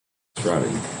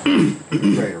Ready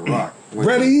to rock.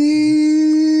 Ready?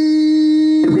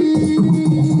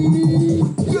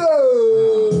 Go!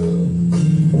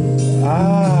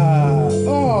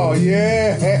 Oh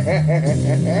yeah!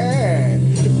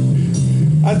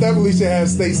 I definitely should have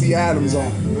Stacey Adams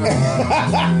on.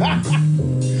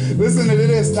 Listen to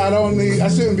this. I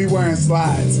shouldn't be wearing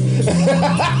slides.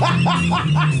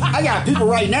 I got people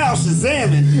right now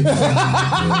shazamming.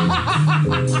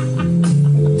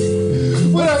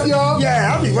 What up, y'all?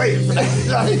 Yeah, I'll be waiting for that.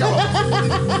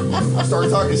 I start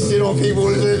talking shit on people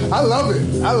and shit. I love it,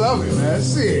 man.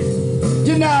 Shit.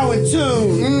 You're now in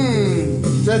tune.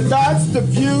 The thoughts, the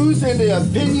views, and the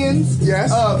opinions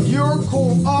of your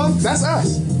cool unks. That's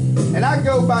us. And I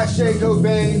go by Shay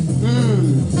Cobain.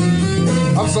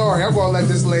 I'm sorry. I'm gonna let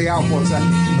this lay out for a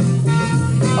second.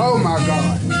 Oh my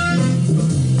God.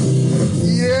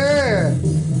 Yeah.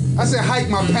 I said hike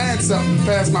my pants up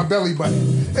past my belly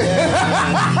button.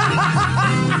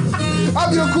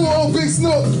 I'm your cool old big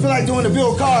snook. Feel like doing the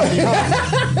Bill Cosby,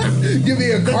 huh? Give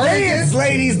me a the cardigan. Dance,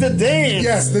 ladies, the dance.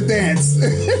 Yes, the dance.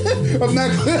 I'm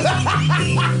not.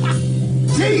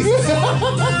 Jesus.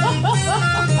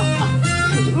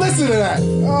 Listen to that.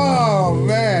 Oh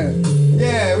man.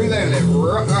 Yeah, we landed it.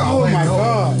 Oh my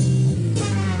God.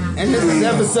 And this is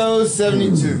episode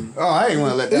 72. Oh, I ain't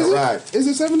want to let that ride. Is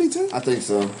it 72? I think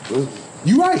so.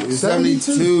 You right. It's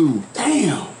 72.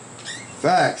 Damn.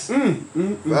 Facts.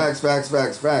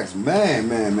 Facts. Man.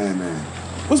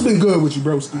 What's been good with you,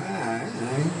 broski?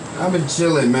 I've been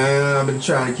chilling, man. I've been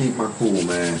trying to keep my cool,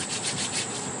 man.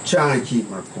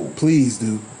 Please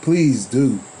do.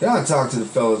 Yeah, I talked to the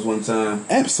fellas one time.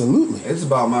 Absolutely. It's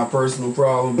about my personal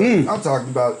problem, but I talked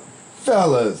about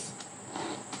fellas.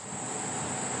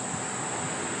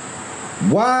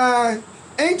 Why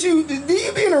ain't you? Do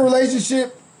you be in a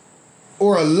relationship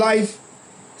or a life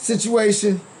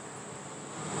situation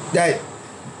that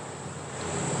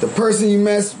the person you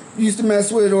used to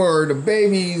mess with, or the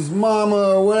baby's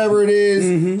mama, or whatever it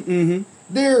is,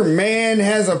 their man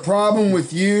has a problem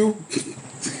with you?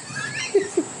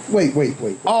 Wait.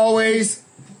 Always.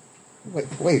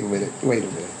 Wait a minute.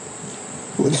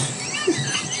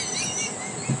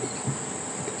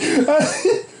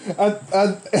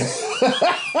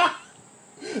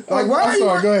 I'm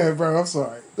sorry. Go ahead, bro. I'm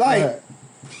sorry. Like,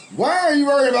 why are you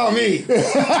worried about me?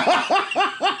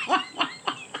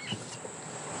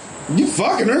 You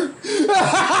fucking her.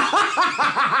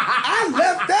 I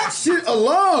left that shit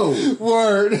alone.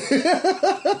 Word.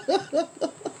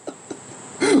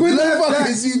 What the fuck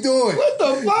is you doing? What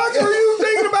the fuck are you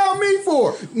thinking about me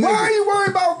for? Why are you worried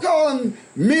about calling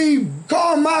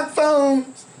my phone,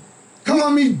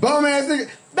 calling me bum ass nigga?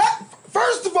 That,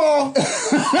 first of all,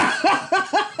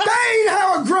 that ain't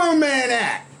how a grown man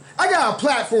act. I got a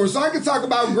platform so I can talk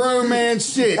about grown man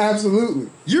shit. Absolutely.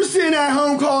 You're sitting at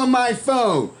home calling my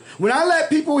phone. When I let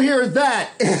people hear that,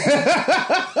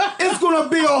 it's gonna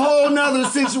be a whole nother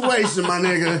situation, my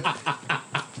nigga.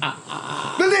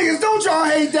 The niggas, don't y'all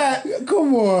hate that?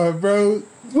 Come on, bro.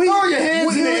 Throw your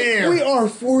hands in the air. We are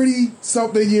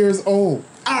 40-something years old.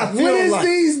 What is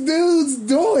these dudes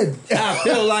doing? I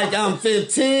feel like I'm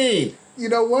 15. You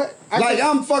know what?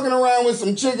 I'm fucking around with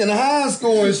some chick in high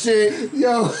school and shit.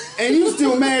 Yo. And you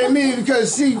still mad at me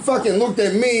because she fucking looked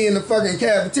at me in the fucking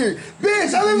cafeteria.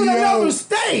 Bitch, I live in another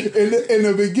state. In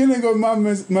the beginning of my I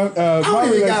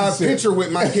don't even got a picture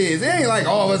with my kids. It ain't like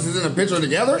all of us is in a picture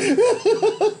together.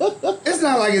 It's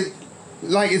not like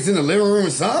it's in the living room or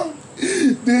something.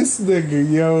 This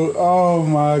nigga, yo. Oh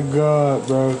my God,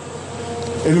 bro.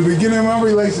 In the beginning of my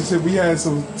relationship, we had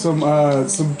some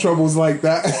troubles like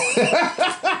that.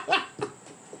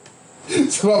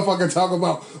 So I fucking talk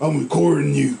about, I'm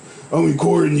recording you.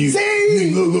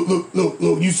 See?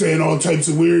 Look, you saying all types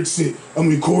of weird shit. I'm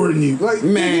recording you. Like,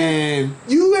 man,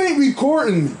 you ain't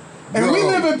recording me. And we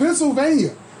live in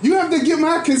Pennsylvania. You have to get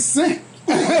my consent.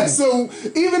 So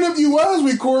even if you was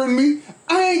recording me,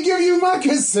 I ain't give you my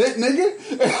consent,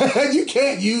 nigga. You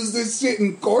can't use this shit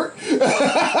in court.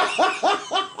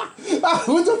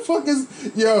 What the fuck is...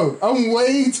 Yo, I'm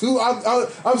way too...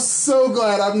 I'm so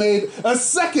glad I made a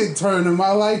second turn in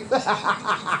my life.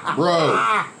 Bro.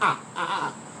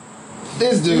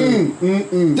 This dude.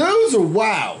 Dudes are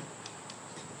wild.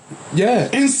 Yeah.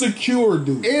 Insecure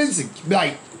dudes.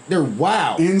 They're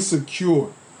wild. Insecure.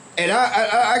 And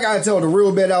I gotta tell the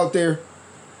real bet out there,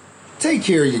 take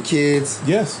care of your kids.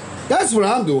 Yes. That's what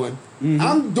I'm doing.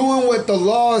 I'm doing what the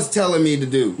law is telling me to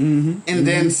do. And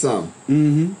then some.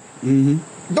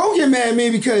 don't get mad at me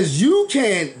because you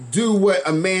can't do what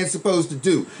a man's supposed to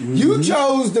do. Mm-hmm. You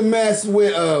chose to mess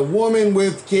with a woman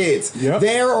with kids. Yep.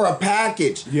 They are a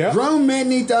package. Yep. Grown men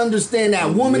need to understand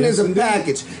that woman is a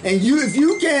package. And if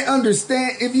you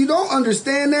don't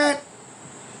understand that,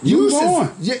 you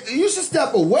should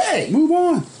step away. Move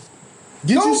on.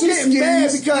 Don't get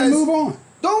mad because move on.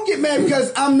 Don't get mad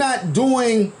because I'm not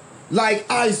doing like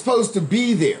I'm supposed to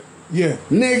be there. Yeah,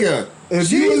 nigga.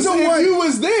 If you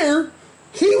was there,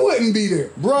 he wouldn't be there,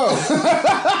 bro.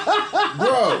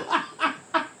 Bro,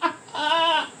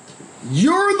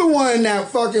 you're the one that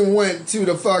fucking went to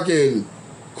the fucking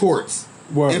courts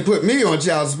and put me on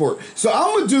child support. So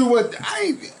I'm gonna do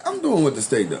I'm doing what the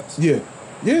state does. Yeah.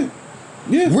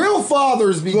 Real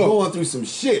fathers be going through some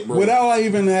shit, bro. Without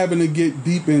even having to get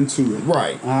deep into it.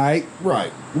 Right. All right?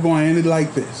 Right. We're going to end it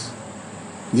like this.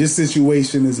 Your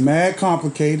situation is mad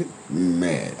complicated.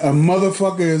 Mad. A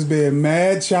motherfucker is being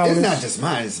mad childish. It's not just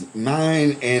mine. It's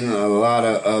mine and a lot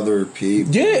of other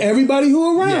people. Yeah, everybody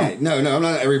who around. Yeah, no, I'm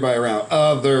not everybody around.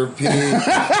 Other people.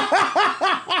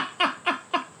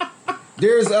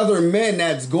 There's other men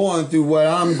that's going through what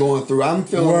I'm going through. I'm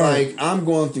feeling like I'm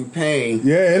going through pain.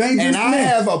 Yeah, it ain't just and I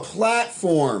have a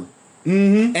platform.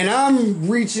 Mm-hmm. And I'm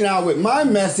reaching out with my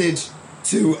message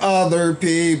to other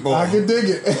people. I can dig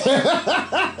it.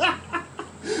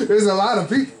 There's a lot of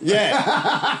people.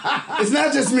 Yeah. It's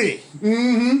not just me.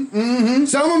 Mm-hmm. Mm-hmm.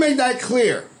 So I'm going to make that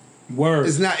clear. Word.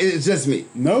 It's just me.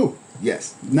 No.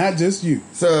 Yes. Not just you.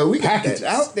 So we got that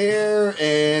out there,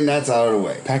 and that's out of the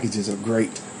way. Packages are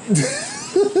great.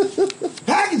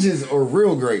 Packages are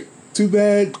real great. Too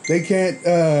bad they can't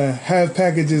have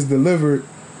packages delivered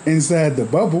inside the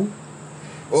bubble.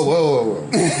 Whoa.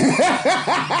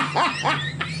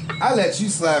 I let you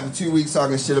slap for 2 weeks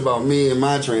talking shit about me and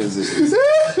my transitions.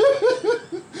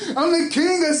 I'm the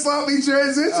king of sloppy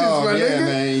transitions, my nigga.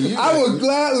 Man, I would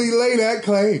gladly lay that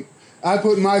claim. I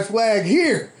put my flag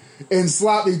here in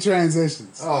sloppy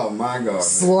transitions. Oh my God.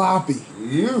 Sloppy.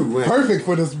 You went. Perfect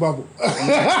for this bubble.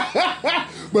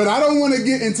 But I don't want to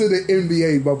get into the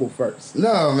NBA bubble first.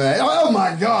 No, man. Oh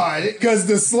my God. Because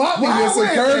the sloppiness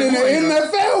occurred in the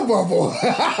NFL bubble.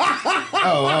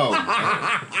 Oh.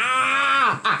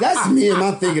 That's me and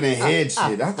my thinking ahead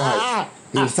shit. I thought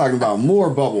he was talking about more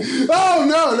bubble. Oh,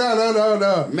 no.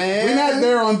 Man. We're not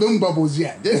there on them bubbles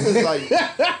yet. This is like,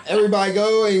 everybody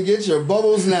go and get your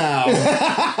bubbles now.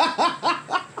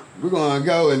 We're going to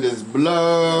go and just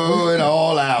blow it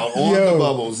all out on the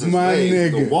bubbles. My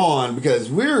nigga. The wand, because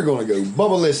we're going to go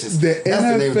Bubblicious. The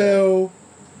NFL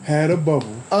had a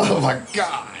bubble. Oh, my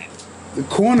God. The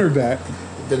cornerback.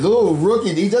 The little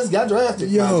rookie, he just got drafted.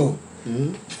 Yo.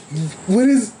 Mm-hmm. What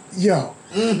is... Yo.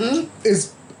 Mm-hmm.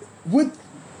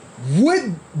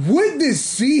 What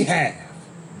does she have?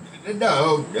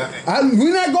 No.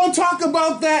 We're not going to talk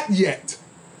about that yet.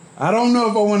 I don't know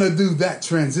if I want to do that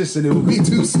transition. It would be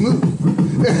too smooth.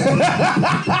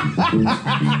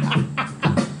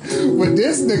 But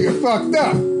this nigga fucked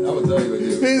up. I'm going to tell you what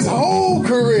you. His whole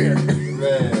career.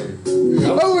 Man.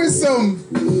 Over some...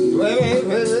 Wait.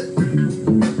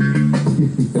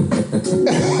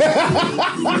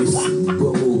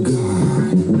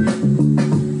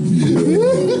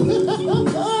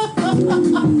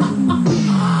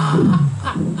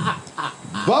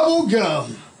 Bubble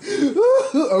gum.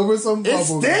 Over some bubble. It's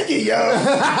sticky, yo.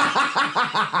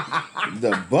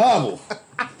 The bubble.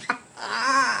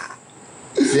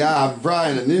 See, I'm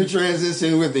probably in a new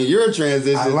transition within your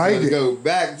transition. I like it. Go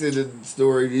back to the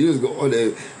story you was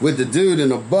going with the dude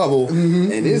in a bubble,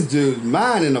 and this dude's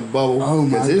mind in a bubble. Oh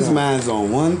my God. His mind's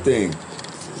on one thing.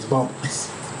 Bubbles.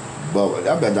 Bubble.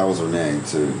 I bet that was her name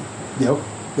too. Yep.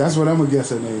 That's what I'm gonna guess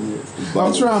her name is.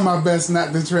 Bubbles. I'm trying my best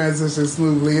not to transition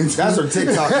smoothly into. That's her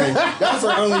TikTok name. That's her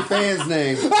OnlyFans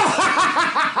name.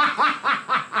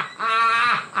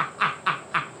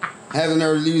 Having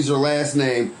her use her last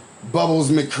name, Bubbles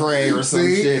McCray or some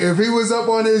shit. If he was up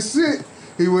on his shit,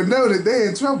 he would know that they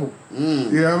in trouble.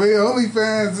 You know what I mean?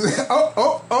 OnlyFans.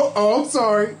 Oh,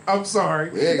 I'm sorry.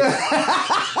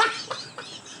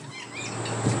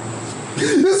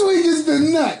 This week has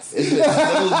been nuts. It's been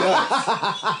so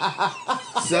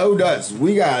nuts. So nuts.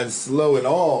 We gotta slow it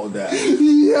all down.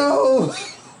 Yo.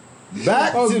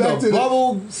 Back to the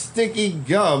bubble sticky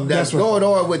gum that's going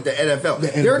on with the NFL.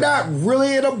 They're not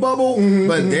really in a bubble,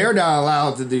 but they're not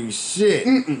allowed to do shit.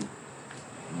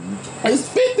 It's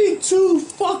 52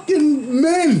 fucking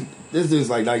men. This dude's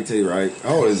like 19, right?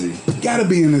 How old is he? Gotta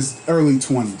be in his early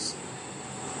 20s.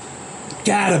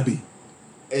 Gotta be.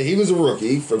 And he was a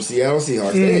rookie from Seattle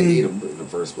Seahawks. They didn't need him in the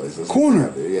first place.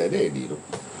 Corner. Yeah, they didn't need him.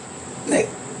 They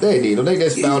didn't need him. They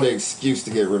just found an excuse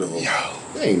to get rid of him.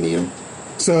 They didn't need him.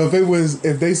 So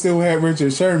if they still had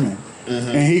Richard Sherman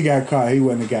and he got caught, he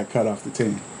wouldn't have got cut off the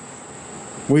team.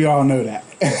 We all know that.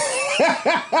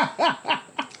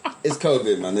 It's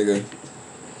COVID, my nigga.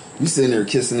 You sitting there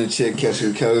kissing a chick,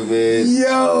 catching COVID.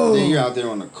 Yo! Then you're out there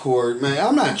on the court. Man,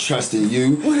 I'm not trusting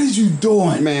you. What is you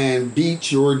doing? Man,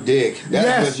 beat your dick.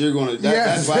 That's what you're going to...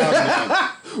 That's wild, man.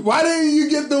 Why didn't you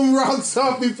get them rocks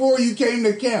off before you came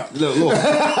to camp? Look.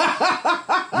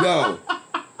 Yo.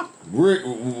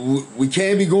 We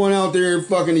can't be going out there and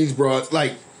fucking these broads.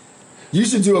 Like, you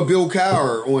should do a Bill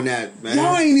Cowher on that, man.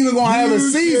 Y'all ain't even going to have a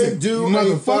season. You should do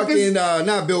a fucking...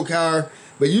 not Bill Cowher,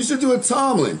 but you should do a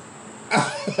Tomlin.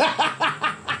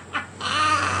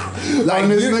 Like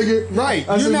this nigga, right?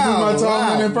 I You're not my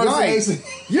allowed. impersonation.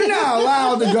 Right. You're not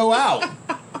allowed to go out.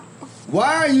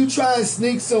 Why are you trying to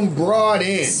sneak some broad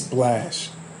in? Splash.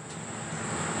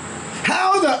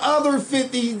 How the other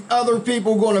 50 other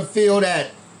people gonna feel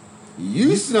that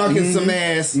you snuck in some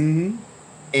ass and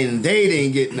they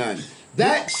didn't get none?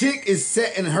 That chick is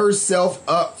setting herself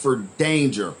up for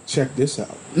danger. Check this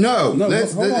out. No,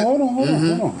 hold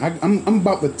on. I'm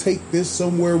about to take this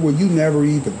somewhere where you never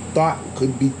even thought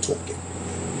could be talking.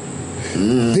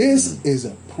 This is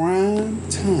a prime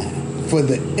time for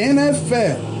the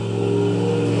NFL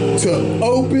to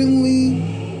openly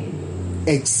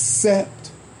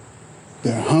accept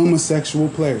their homosexual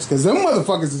players, because them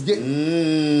motherfuckers is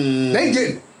getting they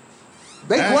getting it.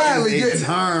 They quietly getting it.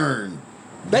 Turn.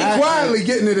 They quietly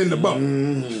getting it in the bubble.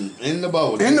 In the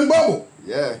bubble. In the bubble.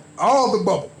 Yeah. All the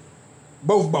bubble.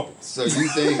 Both bubbles. So you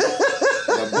think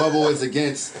the bubble is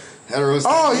against heterosexuals?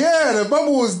 Oh yeah, the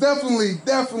bubble is definitely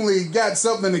got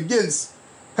something against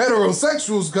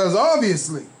heterosexuals, because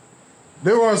obviously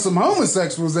there are some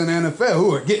homosexuals in the NFL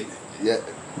who are getting it. Yeah.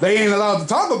 They ain't allowed to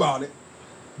talk about it,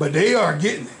 but they are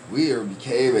getting it. We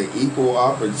became an equal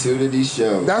opportunity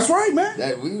show. That's right, man.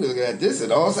 That we looking at this at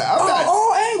all.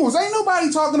 All angles. Ain't nobody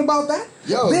talking about that.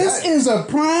 This is a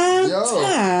prime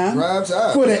time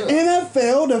for the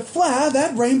NFL to fly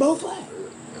that rainbow flag.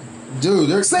 Dude,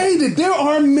 they're saying that there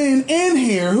are men in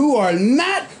here who are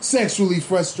not sexually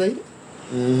frustrated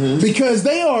because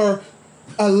they are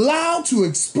allowed to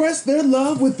express their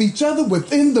love with each other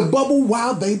within the bubble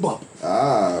while they bubble.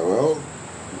 Well.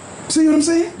 See what I'm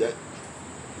saying? Yeah.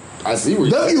 I see where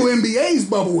you're WNBA's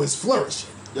bubble is flourishing.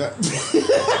 Yeah.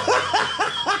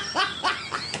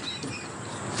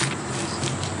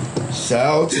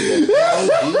 Shout to the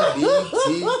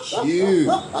LGBTQ.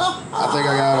 I think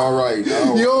I got it all right.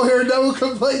 No. You don't hear no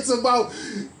complaints about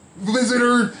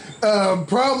visitor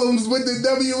problems with the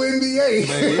WNBA.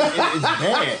 Man, it's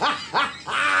bad.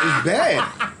 It's bad.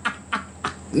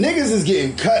 Niggas is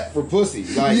getting cut for pussy.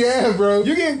 Like, yeah, bro.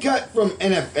 You're getting cut from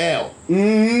NFL.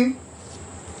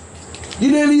 You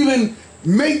didn't even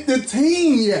make the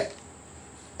team yet.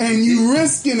 And you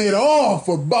risking it all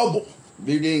for bubble.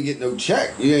 You didn't get no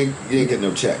check. You didn't get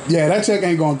no check. Yeah, that check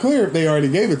ain't gonna clear if they already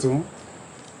gave it to him.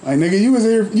 Like, nigga, you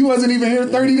wasn't even here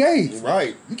 30 days.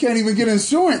 Right. You can't even get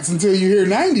insurance until you're here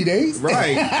 90 days.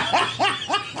 Right.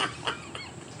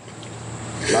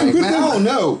 Like, man, I don't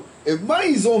know. If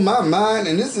money's on my mind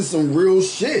and this is some real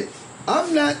shit,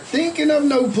 I'm not thinking of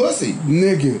no pussy.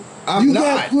 Nigga, you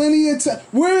got plenty of time.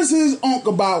 Where's his unc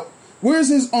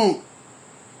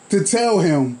to tell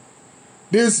him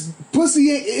this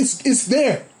pussy, it's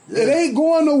there. Yeah. It ain't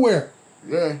going nowhere.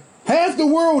 Yeah. Half the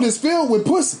world is filled with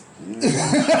pussy.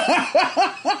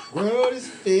 World is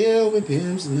filled with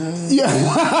pimps now.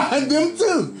 Yeah, them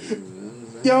too.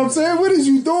 You know what I'm saying? What is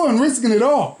you doing? Risking it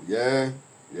all. Yeah.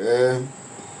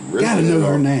 Gotta know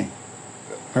her name.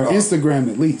 Her Instagram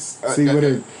at least. See what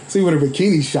her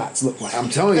bikini shots look like. I'm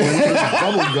telling you, her name is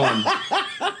Bubblegum.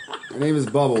 Her name is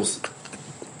Bubbles.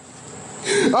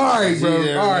 All right, bro.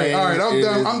 All right.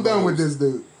 I'm done with this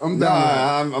dude.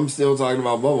 I'm still talking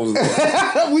about Bubbles.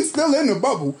 We still in the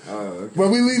bubble. Okay. But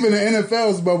we leaving the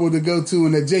NFL's bubble to go to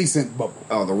an adjacent bubble.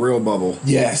 Oh, the real bubble.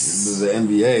 Yes. This is the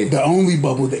NBA. The only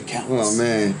bubble that counts. Oh,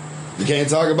 man. You can't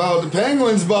talk about the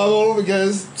Penguins bubble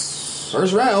because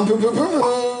first round.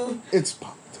 It's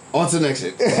popped. On to the next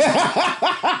hit.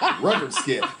 Record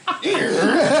skip.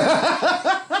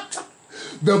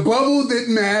 The bubble that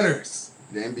matters.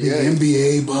 The NBA. The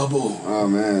NBA bubble. Oh,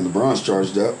 man. LeBron's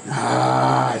charged up.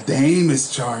 Dame is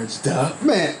charged up.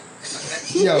 Man.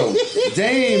 Yo,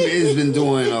 Dame has been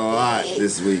doing a lot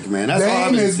this week, man. That's all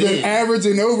I've been seeing. Dame has been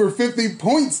averaging over 50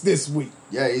 points this week.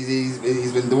 Yeah, he's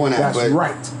been doing that. That's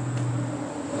right.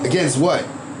 Against what?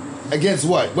 Against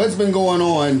what? What's been going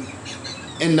on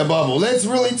in the bubble? Let's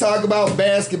really talk about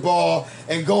basketball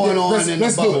and going on in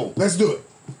the bubble. Let's do it.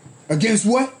 Against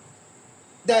what?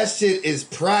 That shit is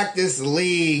practice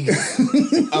league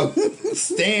of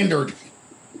standard.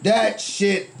 That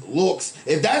shit looks.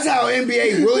 If that's how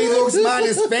NBA really looks,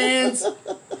 minus fans,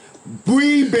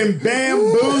 we've been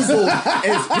bamboozled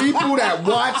as people that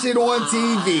watch it on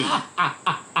TV.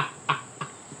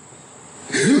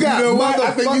 You know what?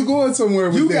 I think you're going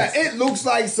somewhere with this. It looks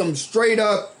like some straight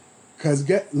up. Cause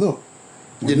look,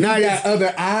 you got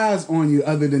other eyes on you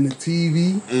other than the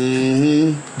TV.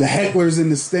 Mm-hmm. The hecklers in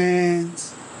the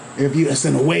stands. If it's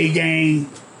an away game, you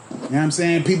know what I'm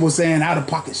saying? People saying out of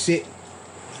pocket shit.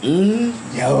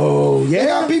 Mm-hmm. Yo, yeah. They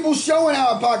got people showing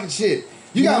out of pocket shit.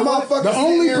 You got motherfuckers. The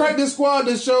only practice squad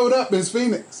that showed up is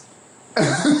Phoenix. You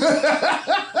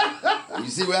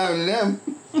see what happened to them?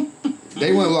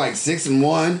 They went like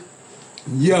 6-1.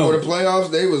 Yo, for the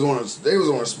playoffs, they was on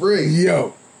a spree.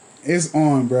 Yo, it's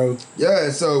on, bro. Yeah.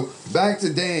 So back to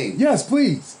Dame. Yes,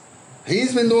 please.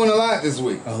 He's been doing a lot this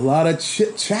week. A lot of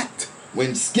chit chat.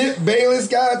 When Skip Bayless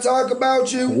gotta talk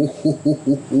about you,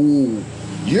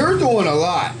 you're doing a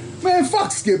lot. Man,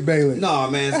 fuck Skip Bayless. Nah,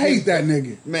 man. I hate that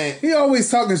nigga. Man. He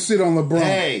always talking shit on LeBron.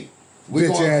 Hey, we're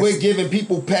gonna quit giving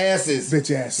people passes.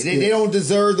 Bitch ass. They don't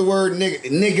deserve the word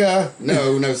nigga.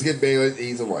 No, Skip Bayless,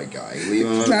 he's a white guy. Leave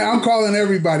him alone. I'm calling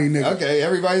everybody nigga. Okay,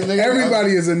 everybody's a nigga.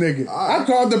 Everybody is a nigga. Right. I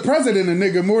called the president a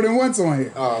nigga more than once on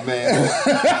here. Oh, man.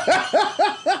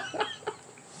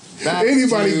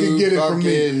 Anybody can get it from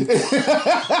me.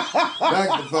 Back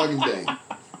to fucking Dame.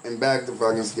 And back to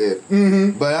fucking Skip.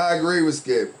 Mm-hmm. But I agree with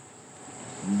Skip.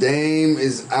 Dame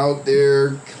is out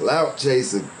there clout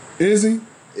chasing. Is he?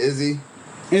 Is he?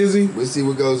 Is he? We'll see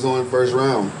what goes on in the first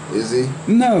round. Is he?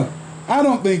 No. I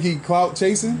don't think he clout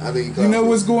chasing. I think he clout chasing. You know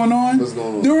what's going on? What's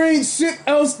going on? There ain't shit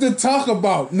else to talk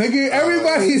about, nigga.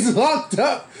 Everybody's locked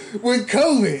up with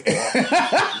COVID.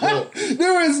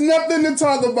 There is nothing to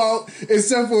talk about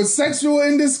except for sexual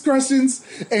indiscretions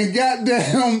and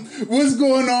goddamn what's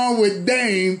going on with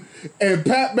Dame and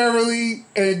Pat Beverly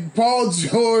and Paul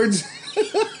George.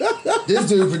 This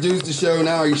dude produced the show,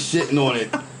 now he's shitting on it.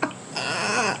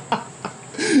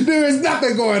 There is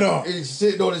nothing going on. He's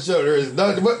shitting on the show. There is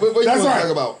nothing. What you That's want right. to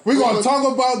talk about? We're going to talk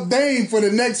about Dame for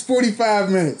the next 45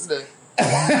 minutes. What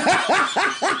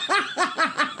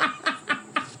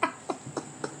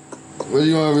do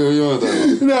you want to talk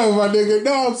about? No, my nigga.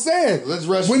 No, I'm saying. Let's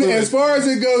rush as far as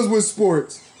it goes with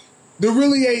sports, there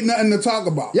really ain't nothing to talk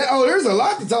about. Yeah, there's a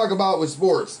lot to talk about with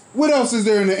sports. What else is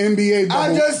there in the NBA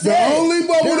bubble? I just said the only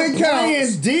bubble that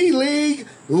counts. Playing D-League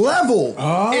level.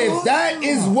 Oh. If that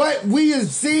is what we are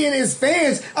seeing as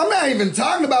fans, I'm not even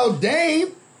talking about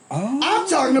Dame. Oh. I'm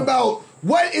talking about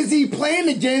what is he playing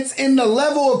against in the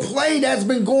level of play that's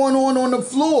been going on the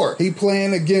floor. He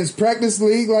playing against practice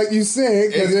league, like you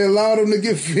said, because they allowed him to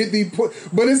get 50 points.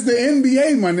 But it's the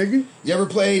NBA, my nigga. You ever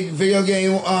played video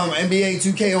game NBA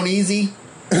 2K on easy?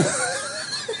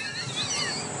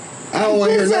 I don't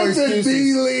want to hear no excuses.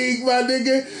 D-League, my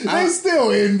nigga. They still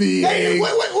NBA. Hey,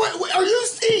 what, are you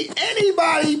seeing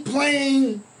anybody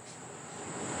playing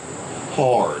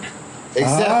hard?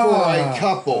 Except for a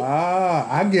couple.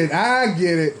 I get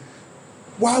it.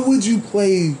 Why would you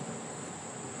play?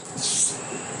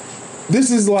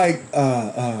 This is like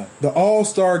the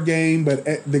All-Star game, but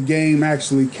the game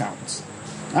actually counts.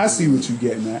 I see what you're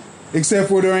getting at. Except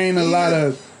for there ain't a lot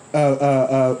of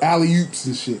alley-oops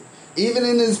and shit. Even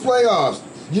in this playoffs,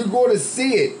 you're going to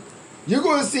see it. You're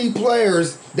going to see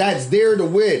players that's there to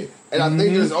win. And I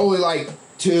think there's only like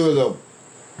 2 of them.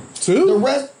 2? The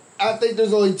rest, I think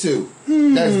there's only 2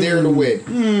 that's there to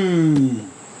win.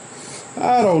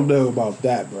 I don't know about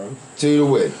that, bro. 2 to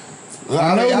win.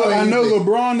 I know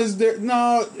LeBron is there.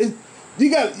 No,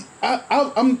 you got.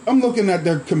 I'm looking at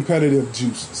their competitive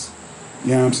juices.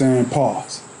 You know what I'm saying?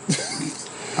 Pause.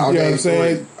 I'll name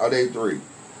 3.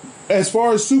 As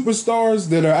far as superstars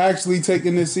that are actually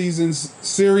taking this season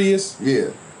serious, yeah,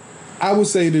 I would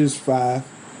say there's 5.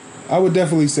 I would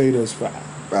definitely say there's 5.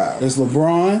 There's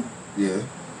LeBron. Yeah.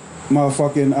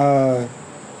 Motherfucking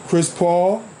Chris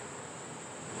Paul.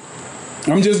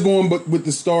 I'm just going with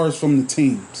the stars from the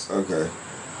teams. Okay.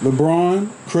 LeBron,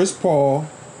 Chris Paul,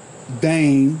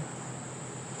 Dame,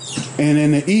 and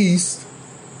in the East,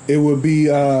 it would be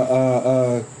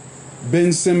Ben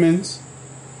Simmons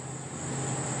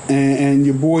and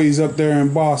your boys up there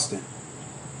in Boston.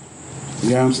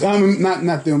 Yeah,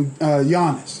 not them.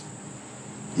 Giannis.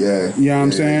 Yeah. You know what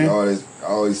I'm saying? I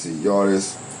always see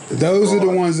Giannis. Those are the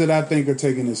ones that I think are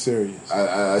taking it serious.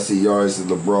 I see Giannis and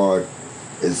LeBron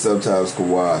and sometimes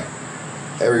Kawhi.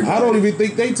 Everybody. I don't even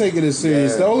think they take it as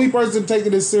serious. Yeah. The only person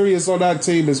taking it serious on that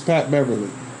team is Pat Beverly.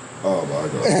 Oh my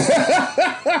God.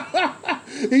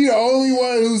 He's the only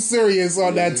one who's serious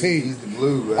on that team. He's the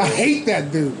blue, man. I hate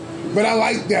that dude, but I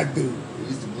like that dude.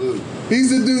 He's the blue. He's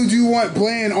the dude you want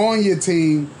playing on your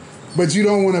team but you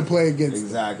don't want to play against him.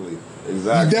 Exactly. You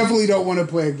definitely don't want to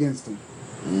play against him.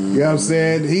 You know what I'm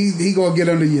saying? He gonna get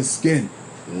under your skin.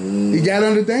 He got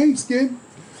under Dame's skin,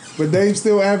 but Dame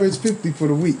still averaged 50 for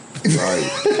the week. Right.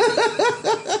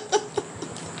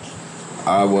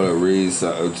 I want to read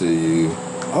something to you.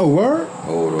 Oh, word?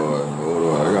 Hold on.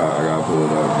 I got to pull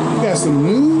it up. You got some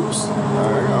news?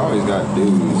 I always got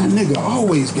news. My nigga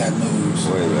always got news.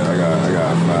 Wait a minute, I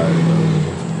got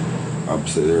five. I'm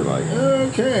sitting there like,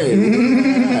 okay.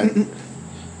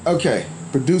 Okay.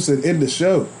 Producing in the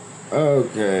show.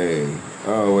 Okay.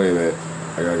 Oh, wait a minute.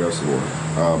 I gotta go some more.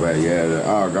 Oh, man, yeah.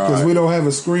 Oh, God. Because we don't have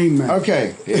a screen now.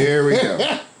 Okay, here we go.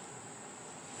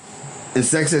 In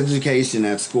sex education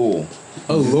at school.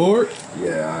 Oh, Lord.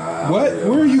 Yeah. What?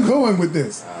 Where are you going with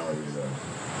this? I don't even know.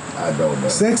 I don't know.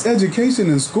 Sex education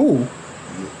in school?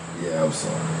 Yeah, I'm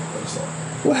sorry.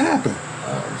 What happened?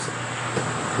 I'm sorry.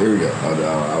 Here we go.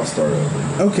 I'll start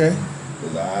over. Okay.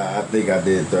 I think I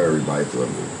did third everybody through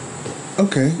it.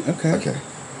 Okay.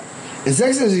 In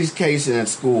sex education at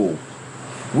school,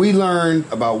 we learned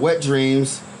about wet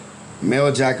dreams, male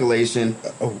ejaculation,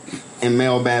 and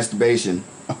male masturbation.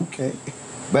 Okay.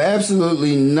 But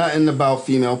absolutely nothing about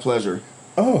female pleasure.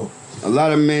 Oh. A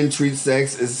lot of men treat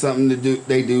sex as something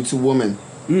they do to women,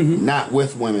 not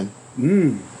with women.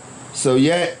 So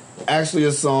yet, actually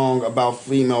a song about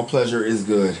female pleasure is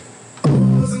good.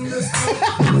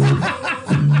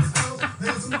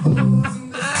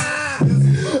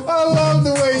 I love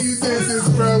the way you did this,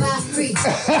 bro.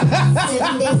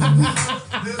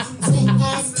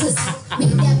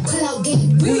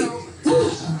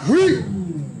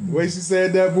 The way she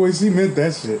said that, boy, she meant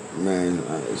that shit. Man,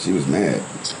 she was mad.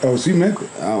 Oh, she meant it.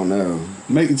 I don't know.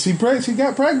 She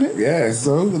got pregnant. Yeah.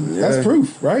 So that's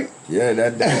proof, right? Yeah,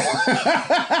 that.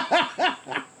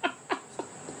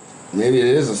 Maybe it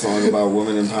is a song about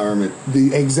women empowerment.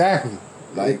 Exactly.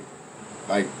 Like,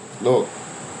 look,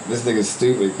 this nigga's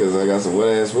stupid because I got some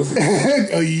wet ass pussy.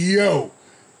 Yo,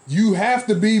 you have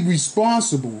to be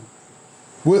responsible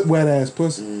with wet ass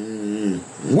pussy.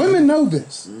 Women know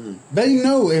this. They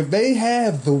know if they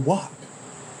have the wop,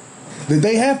 that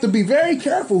they have to be very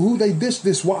careful who they dish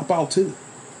this wop out to.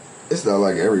 It's not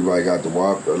like everybody got the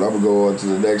wop, but I'm gonna go on to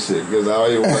the next shit because I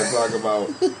don't even want to talk about.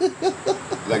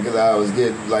 Like, cause I was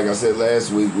getting, like I said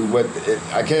last week,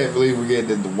 I can't believe we're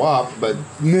getting the wop, but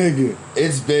nigga,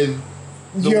 it's been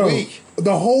the week.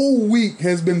 The whole week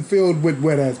has been filled with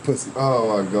wet ass pussy.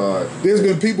 Oh my God! There's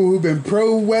been people who've been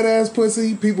pro wet ass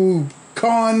pussy, people who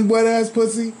con wet ass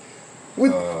pussy,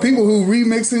 with people who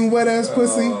remixing wet ass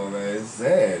pussy. Oh man, it's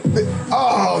sad.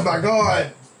 Oh my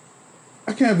God!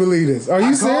 I can't believe this. Are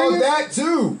you serious? I called that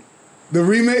too. The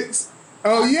remix?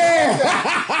 Oh yeah!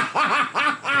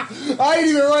 I didn't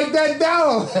even write that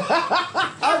down.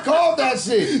 I called that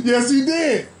shit. Yes, you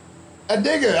did. A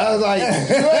nigga. I was like, you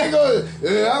ain't gonna.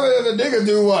 How would a nigga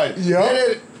do what?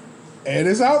 Yep. And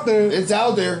it's out there. It's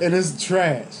out there. And it's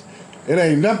trash. It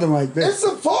ain't nothing like that. It's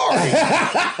Safari.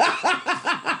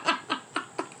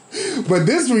 But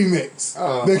this remix,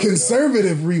 the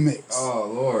conservative remix. Oh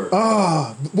Lord.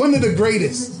 One of the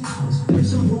greatest.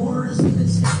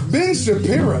 Ben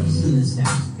Shapiro.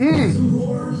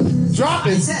 Drop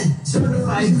it. I said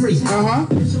certified free.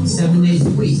 7 days a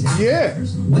week. Yeah.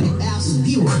 Wet ass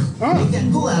pure. Make that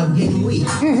pull out getting weak.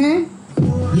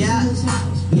 Yeah.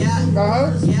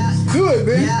 Do it,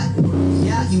 Ben.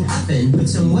 Yeah, you effing put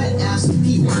some wet ass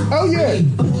pure. Oh yeah. A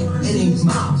bucket and a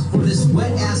mop for this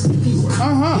wet ass pure.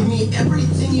 Give me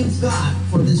everything you've got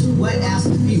for this wet ass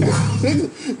pure.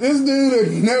 This dude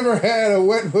had never had a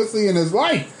wet pussy in his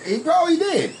life. He probably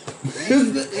did.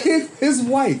 His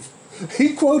wife.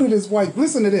 He quoted his wife.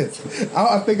 Listen to this.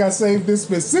 I think I saved this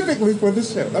specifically for the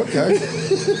show. Okay.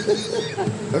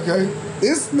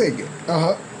 This nigga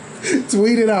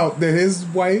tweeted out that his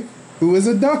wife, who is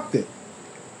adopted,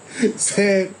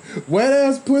 said wet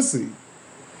ass pussy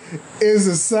is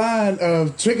a sign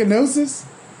of trichinosis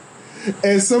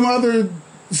and some other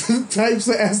types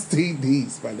of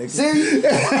STDs, my nigga. See?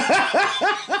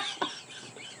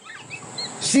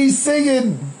 She's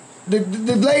singing. The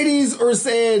ladies are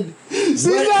saying she's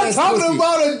not talking pussy.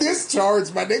 About a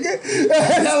discharge, my nigga.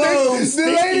 Hello, the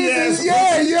ladies is,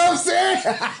 yeah, you know what I'm saying?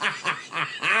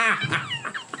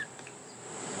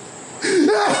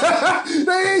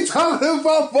 They ain't talking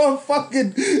about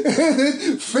fucking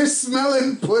fish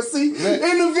smelling pussy. In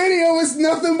the video, it's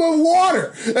nothing but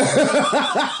water.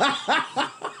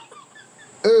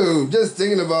 Ooh, just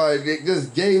thinking about it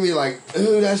just gave me like,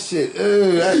 ooh, that shit.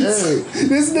 Ooh, that. Ooh.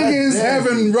 This nigga is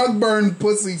having rug burn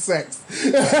pussy sex.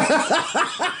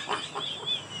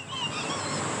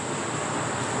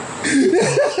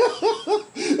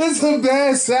 It's a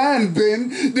bad sign, Ben,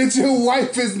 that your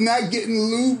wife is not getting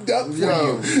lubed up for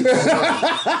you.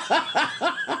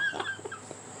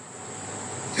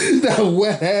 That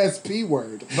wet ass P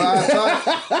word. But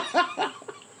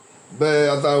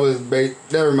I thought it was bait.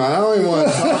 Never mind. I don't even want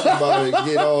to talk about it.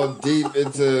 Get all deep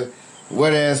into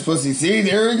wet ass pussy. See,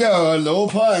 there we go. A little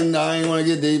pun. I ain't want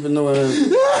to get deep into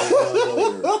it.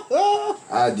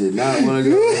 I did not want to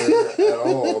go there at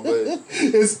all. But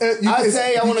I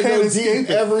say I want to go deep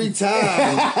every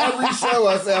time. Every show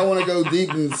I say I want to go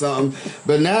deep in something.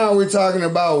 But now we're talking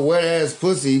about wet ass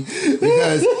pussy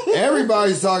because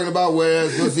everybody's talking about wet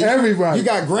ass pussy. Everybody. You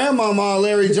got Grandmama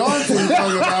Larry Johnson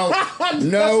talking about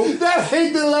no. That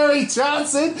ain't the Larry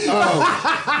Johnson. Oh.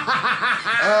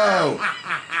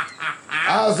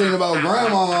 I was thinking about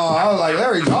Grandmama. I was like,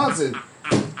 Larry Johnson.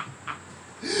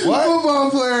 What? Football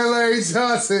player Larry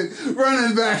Johnson,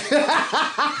 running back.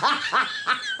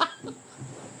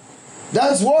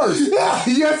 That's worse.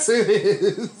 Yes, it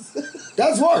is.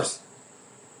 That's worse.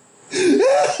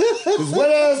 His wet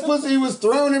ass pussy was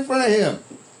thrown in front of him.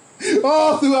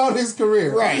 All throughout his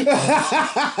career. Right.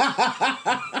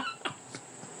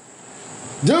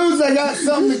 Dudes that got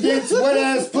something against wet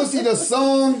ass pussy, the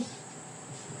song,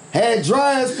 had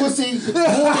dry ass pussy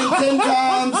more than 10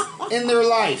 times in their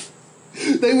life.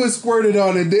 They was squirted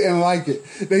on and didn't like it.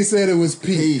 They said it was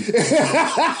pee.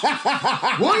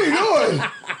 What are you doing?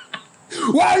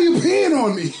 Why are you peeing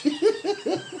on me?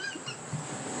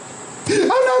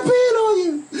 I'm not peeing on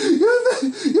you.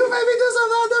 You made me do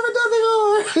something I've never done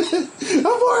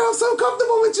before. I'm so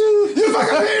comfortable with you. You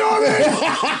fucking peed on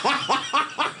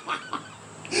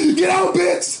me! Get out,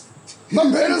 bitch. My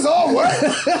bed is all wet.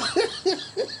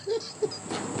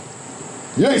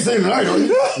 You ain't seen tonight, are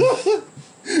you?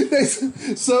 They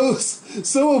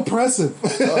so oppressive. Oh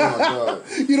my God.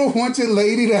 You don't want your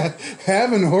lady to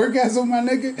have an orgasm, my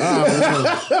nigga?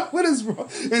 What is wrong?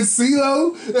 And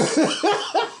CeeLo?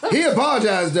 He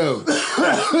apologized though.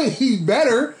 He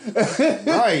better.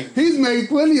 Right. He's made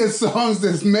plenty of songs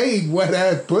that's made wet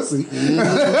ass pussy.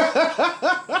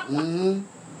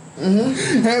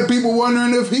 Had people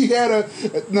wondering if he had a.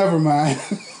 Never mind.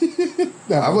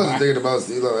 I wasn't thinking about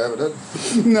CeeLo having that.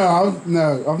 No.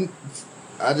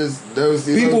 I just know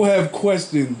CeeLo. People have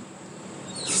questioned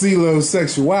CeeLo's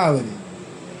sexuality.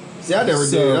 See, I never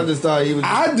did. I just thought he was.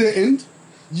 I didn't.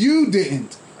 You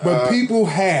didn't. But people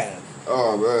have.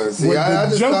 Oh man! See,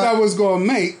 the joke I was gonna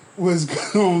make was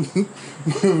gonna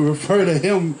refer to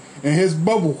him and his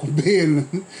bubble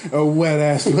being a wet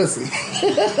ass pussy.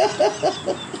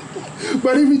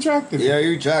 But he retracted it. Yeah, he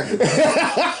retracted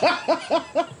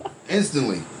it.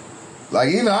 Instantly. Like,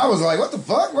 even I was like, what the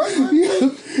fuck? Right?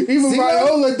 Even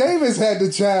Viola Davis had to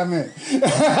chime in.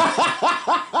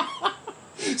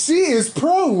 She is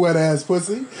pro wet ass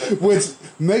pussy, which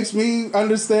makes me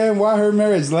understand why her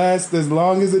marriage lasts as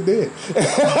long as it did.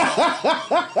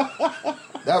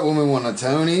 That woman won a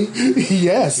Tony.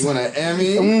 Yes. She won an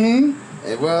Emmy. Mm-hmm.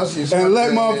 And well, she's and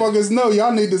let motherfuckers know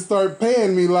y'all need to start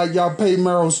paying me like y'all pay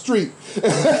Meryl Streep.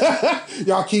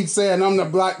 Y'all keep saying I'm the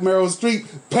black Meryl Streep.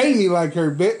 Pay me like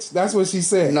her, bitch. That's what she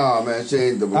said. No, man, she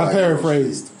ain't the black. I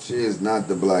paraphrased. She is not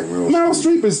the black Meryl. Meryl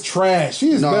Streep is trash.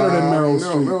 She is better than Meryl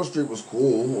Streep. Meryl Streep was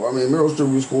cool. I mean, Meryl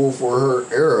Streep was cool for her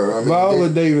era. I mean, Viola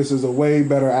Davis is a way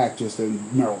better actress than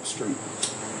Meryl Streep.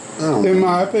 In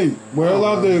my opinion, we're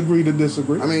allowed to agree to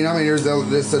disagree. I mean,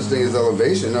 there's such thing as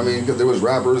elevation. I mean, because there was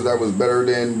rappers that was better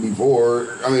than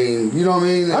before. I mean, you know what I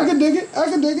mean? I can dig it.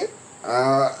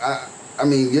 I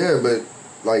mean, yeah, but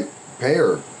like, pay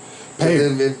her.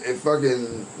 If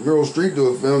fucking Meryl Streep do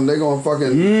a film, they gonna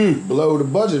fucking blow the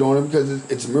budget on it because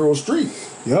it's Meryl Streep.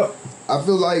 Yep. I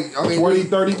feel like 20,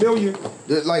 30 billion.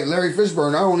 Like Larry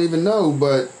Fishburne, I don't even know,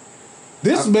 but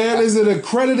this man is an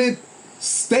accredited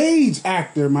stage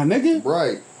actor, my nigga.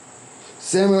 Right.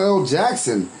 Samuel L.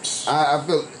 Jackson. I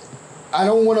feel I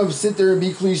don't want to sit there and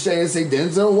be cliche and say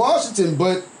Denzel Washington,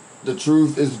 but the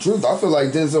truth is the truth. I feel like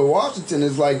Denzel Washington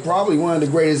is like probably one of the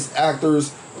greatest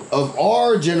actors of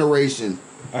our generation.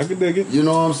 I can dig it. You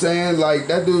know what I'm saying? Like,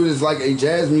 that dude is like a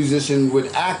jazz musician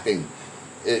with acting.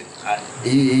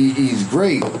 He's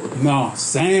great. No,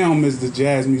 Sam is the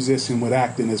jazz musician with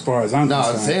acting as far as I'm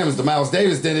concerned. No, Sam is the Miles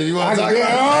Davis then if you want to talk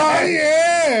about Oh,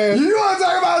 yeah. You want to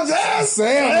talk about jazz?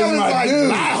 Sam is my like dude.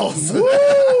 Miles.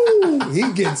 Woo!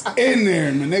 He gets in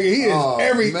there, my nigga. He is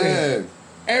everything. Man.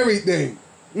 Everything.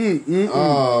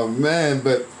 Oh, man.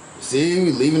 But, see,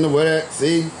 we leaving the wet ass.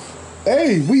 See?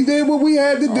 Hey, we did what we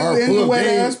had to do in the wet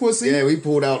ass pussy. Yeah, we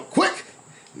pulled out quick.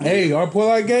 Hey, our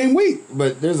pull-out game week.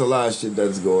 But there's a lot of shit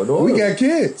that's going on. We got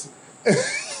kids.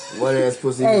 Wet ass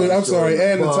pussy. Oh, I'm sorry.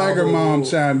 And the tiger mom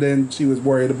chimed in. She was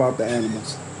worried about the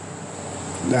animals.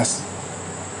 That's.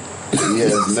 He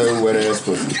has no wet ass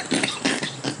pussy.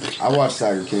 I watched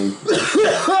Tiger King.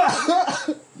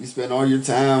 You spend all your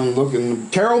time looking.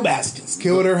 Carol Baskins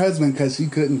killed her husband because she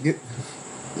couldn't get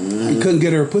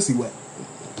her pussy wet.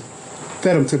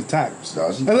 Fed him to the tigers.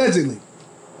 No, allegedly.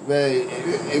 Man,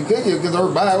 it could get because her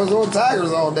body was on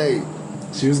tigers all day.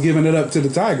 She was giving it up to the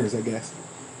tigers, I guess.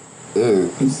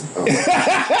 Ew.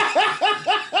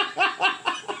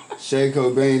 Shay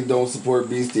Cobain don't support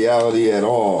bestiality at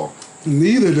all.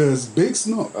 Neither does Big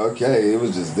Snoop. Okay, it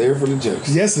was just there for the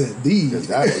jokes. Yes, indeed.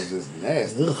 That was just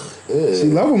nasty. She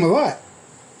love him a lot.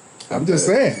 I'm just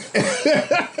saying.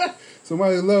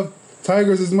 Somebody who love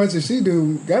tigers as much as she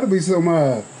do, got to be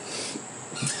some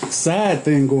side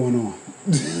thing going on.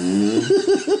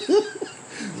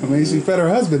 I mean, she fed her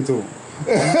husband to him.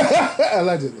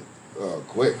 Allegedly. Oh,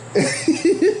 quick.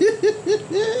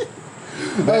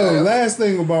 Last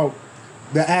thing about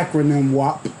the acronym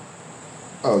WAP.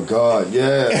 Oh God,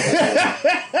 yeah.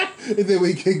 And then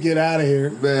we can get out of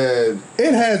here. Man,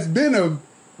 it has been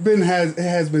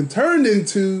turned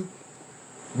into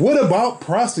what about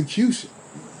prosecution?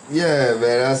 Yeah,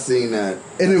 man, I seen that.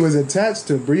 And it was attached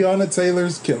to Breonna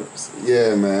Taylor's killers.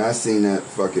 Yeah, man, I seen that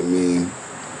fucking meme.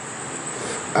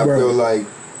 I feel like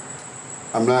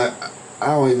I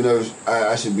don't even know if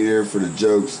I should be there for the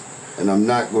jokes. And I'm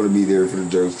not going to be there for the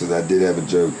jokes because I did have a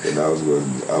joke and I'll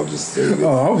just say it.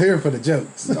 Oh, I'm here for the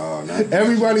jokes. No, not this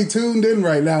everybody tuned in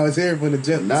right now is here for the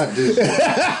jokes. Not this joke.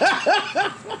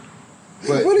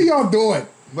 But what are y'all doing?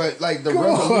 But like the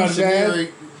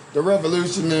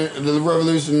revolution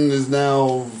is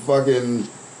now fucking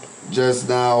just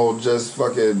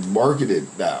fucking marketed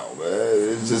now, man.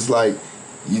 It's just like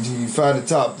you find the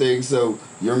top thing so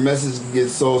your message can get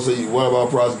sold. So what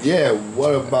about prosecution? Yeah,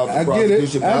 what about the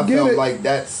prosecution? I felt like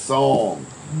that song.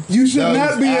 You should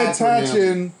not be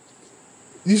attaching.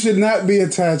 You should not be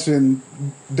attaching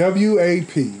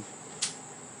WAP,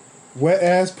 wet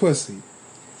ass pussy,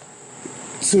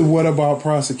 to what about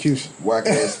prosecution? Whack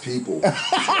ass people. That's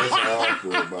all I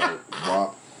feel about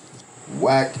WAP.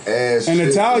 Whack ass. And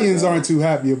Italians aren't too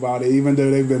happy about it, even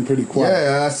though they've been pretty quiet.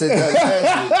 Yeah, I said that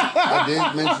last week. I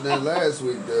did mention that last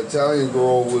week. The Italian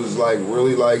girl was like,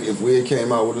 really like, if we had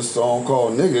came out with a song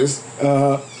called Niggas,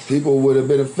 people would have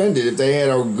been offended if they had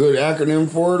a good acronym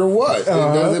for it or what. It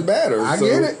doesn't matter. I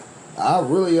get it. I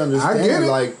really understand. I get it.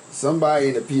 Like, somebody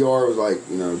in the PR was like,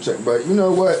 check. But you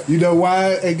know what? You know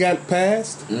why it got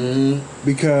passed? Mm-hmm.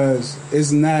 Because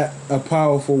it's not a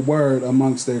powerful word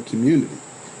amongst their community.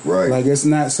 Right. Like, it's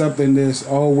not something that's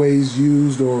always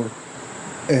used or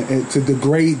to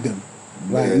degrade them.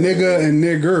 Like, nigga and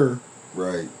nigger.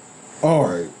 Right.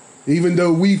 Right. Even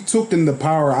though we've taken the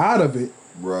power out of it.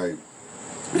 Right.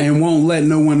 And won't let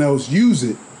no one else use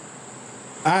it.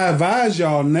 I advise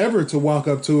y'all never to walk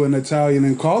up to an Italian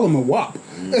and call him a wop.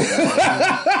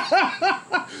 Mm-hmm.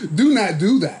 Do not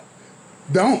do that.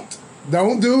 Don't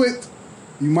do it.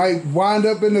 You might wind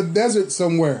up in the desert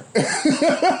somewhere.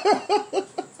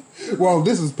 Well,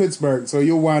 this is Pittsburgh, so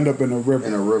you'll wind up in a river.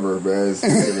 In a river, man.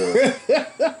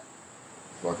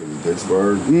 Fucking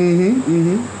Pittsburgh.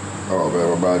 Oh, man,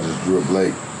 my mind just drew a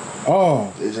blank.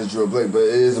 Oh. It just drew a blank, but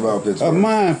it is about Pittsburgh. A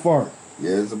mind fart.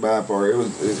 Yeah, it's a mind fart.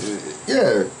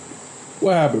 Yeah.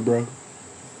 What happened, bro?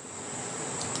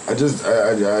 I just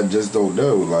don't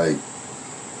know. Like,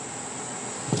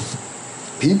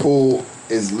 people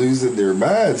is losing their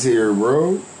minds here,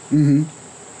 bro. Mm-hmm.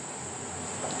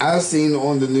 I've seen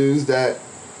on the news that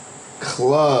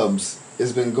clubs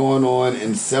has been going on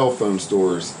in cell phone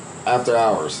stores after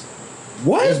hours.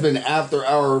 What? There's been after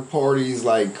hour parties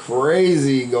like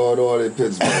crazy going on in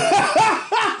Pittsburgh.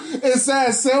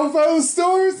 Inside cell phone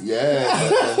stores? Yeah.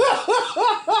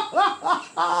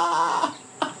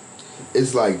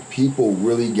 It's like people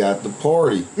really got the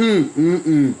party.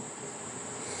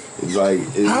 It's like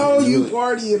how are you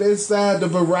partying inside the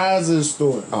Verizon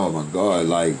store? Oh my God!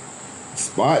 Like,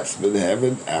 spots been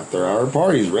having after hour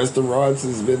parties. Restaurants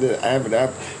has been having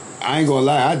after. I ain't gonna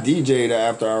lie, I DJ'd an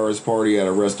after hours party at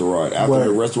a restaurant. After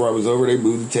the restaurant was over, they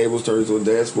moved the tables, turned to a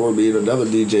dance floor. Me and another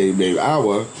DJ named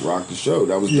Awa rocked the show.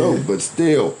 That was dope, but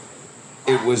still,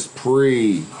 it was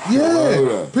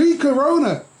pre-Corona.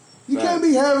 Pre-Corona. You can't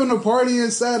be having a party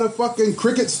inside a fucking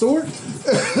Cricket store.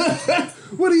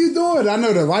 What are you doing? I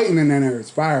know the lighting in there is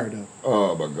fire though.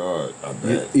 Oh my God, I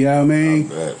bet. You know what I mean? I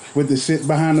bet. With the shit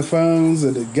behind the phones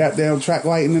and the goddamn track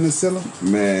lighting in the ceiling.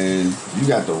 Man, you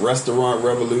got the restaurant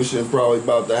revolution probably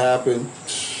about to happen.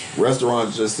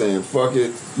 Restaurants just saying fuck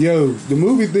it. Yo, the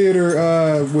movie theater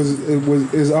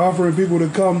is offering people to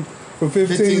come for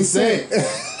 15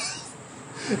 cents.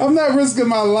 I'm not risking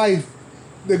my life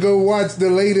to go watch the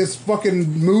latest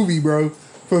fucking movie, bro.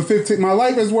 for 15. My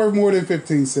life is worth more than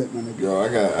 15 cents, my nigga. Yo,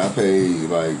 I pay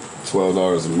like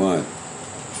 $12 a month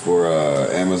for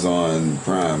Amazon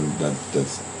Prime.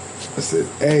 That's it.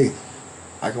 Hey,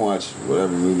 I can watch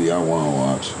whatever movie I want to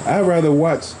watch. I'd rather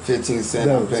watch 15 cents.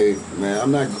 I pay, man.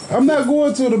 I'm not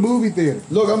going to the movie theater.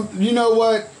 Look, you know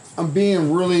what? I'm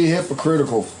being really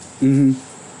hypocritical. Mm-hmm.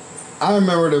 I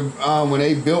remember when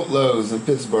they built Lowe's in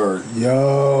Pittsburgh.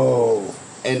 Yo.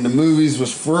 And the movies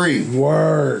was free.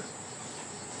 Word.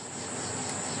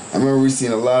 I remember we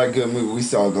seen a lot of good movies. We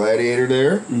saw Gladiator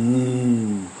there.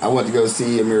 Mm. I went to go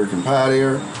see American Pie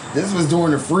there. This was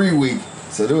during the free week,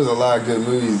 so there was a lot of good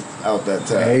movies out that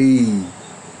time. Hey,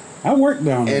 I worked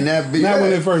down there. And that not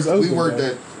when it first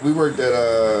opened. We worked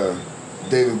at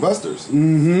Dave & Buster's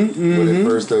when it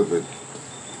first opened.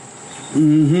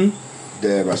 Mm-hmm.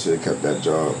 Damn, I should have kept that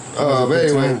job. But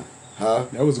anyway. Time. Huh?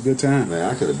 That was a good time. Man,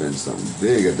 I could have been something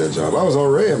big at that job. I was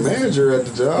already a manager at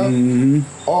the job. Mm-hmm.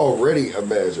 Already a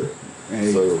manager.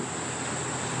 Hey. So,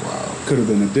 wow. Could have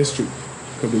been a district.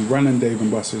 Could be running Dave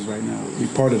 & Buster's right now. Be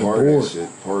part of the board. Of that shit.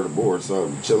 Part of the board. So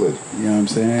I'm chilling. You know what I'm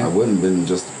saying? I wouldn't have been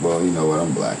just, well, you know what?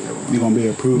 I'm black. You're going to be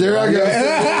approved. There I go.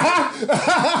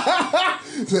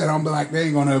 Said I'm black. They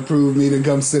ain't going to approve me to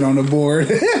come sit on the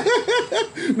board.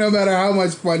 No matter how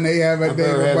much fun they have at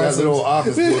Dave & Buster's. That little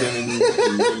office building in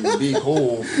the big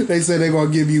hole. They say they're going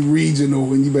to give you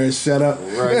regional and you better shut up.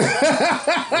 Right.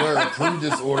 We're approved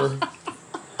this order.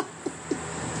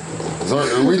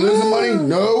 Are we losing money?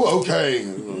 No? Okay.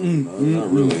 No,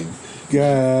 not really.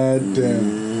 God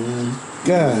damn.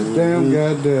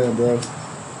 God damn, bro.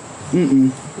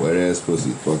 Wet ass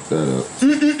pussy. Fuck that up.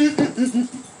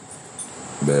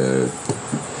 Bad.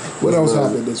 What else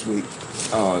happened this week?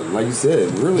 Like you said,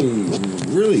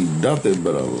 really nothing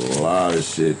but a lot of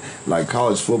shit. Like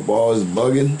college football is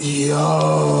bugging.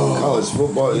 Yo. College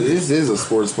football. This is a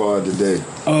sports pod today.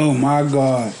 Oh my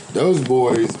God. Those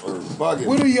boys are bugging.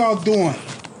 What are y'all doing?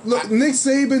 Look, Nick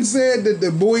Saban said that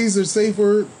the boys are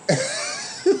safer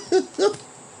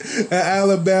at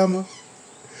Alabama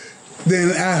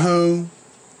than at home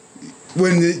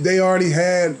when they already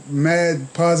had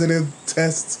mad positive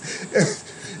tests.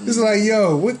 It's like,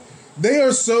 yo, what? They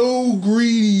are so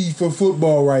greedy for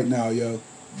football right now, yo.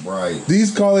 Right.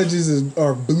 These colleges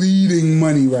are bleeding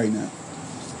money right now.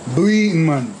 Bleeding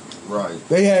money. Right.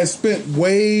 They had spent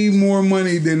way more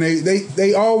money than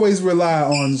they always rely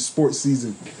on sports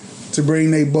season to bring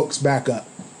their books back up.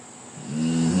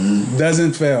 Mm-hmm.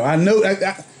 Doesn't fail. I know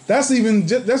that's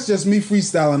just me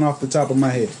freestyling off the top of my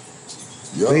head.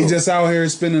 Yo. They just out here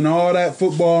spending all that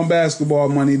football and basketball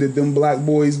money that them black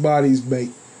boys' bodies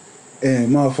make. And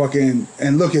motherfucking,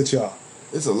 and look at y'all.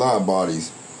 It's a lot of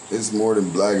bodies. It's more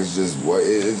than black. It's just white.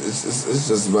 It's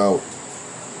just about.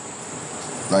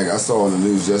 Like I saw in the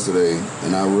news yesterday,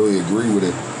 and I really agree with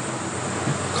it.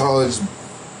 College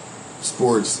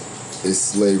sports is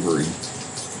slavery.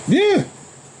 Yeah.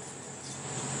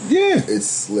 Yeah. It's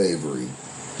slavery.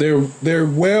 They're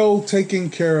well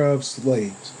taken care of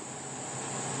slaves.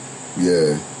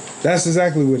 Yeah. That's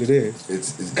exactly what it is.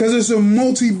 It's because it's a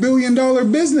multi-billion-dollar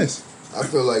business. I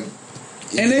feel like,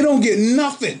 and they don't get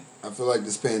nothing. I feel like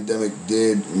this pandemic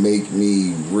did make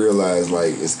me realize,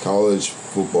 like, is college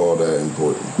football that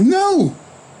important?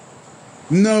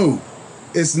 No,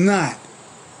 it's not.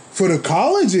 For the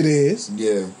college, it is.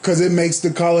 Yeah, because it makes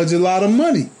the college a lot of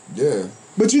money. Yeah,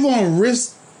 but you're gonna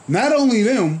risk not only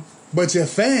them but your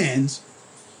fans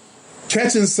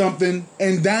catching something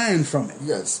and dying from it. You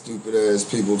got stupid ass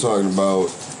people talking about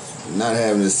not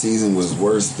having a season was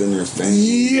worse than their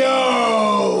fans.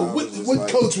 Yo, what like,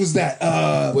 coach was that?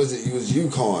 It was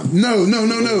UConn. No.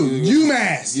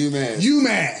 UMass.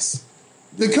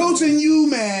 The coach in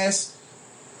UMass,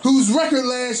 whose record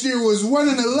last year was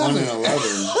 1-11.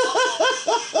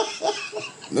 1-11.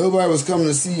 Nobody was coming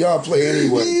to see y'all play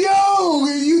anyway. Yo,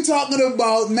 you talking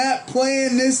about not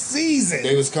playing this season?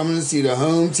 They was coming to see the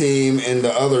home team and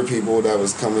the other people that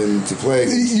was coming to play.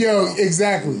 Yo,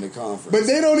 exactly. In the conference. But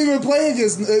they don't even play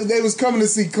against. They was coming to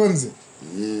see Clemson.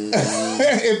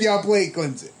 If y'all played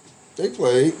Clemson, they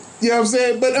played. You know what I'm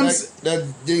saying? But that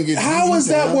didn't get. How is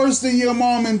that worse than your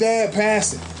mom and dad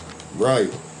passing? Right.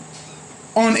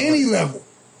 On any level,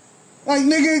 like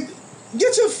nigga,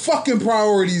 get your fucking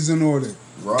priorities in order.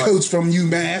 Right. Coach from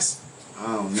UMass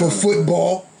for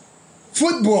football.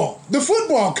 The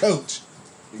football coach.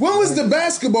 When was the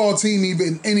basketball team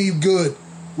even any good?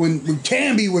 When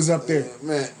Camby was up there,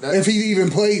 man. If he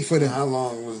even played for them. How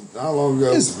long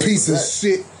ago? This piece of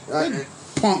shit,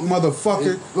 punk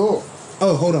motherfucker. Oh,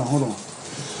 hold on.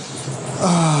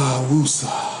 Woosa.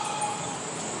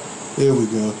 There we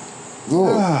go.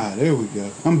 There we go.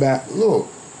 I'm back. Look,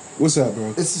 what's up,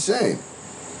 bro? It's a shame.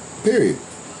 Period.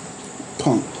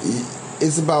 Punk.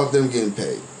 It's about them getting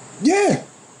paid. Yeah.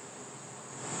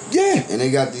 Yeah. And they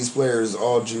got these players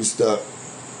all juiced up,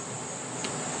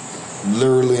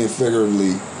 literally and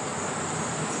figuratively,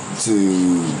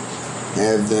 to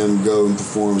have them go and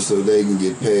perform so they can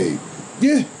get paid.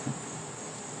 Yeah.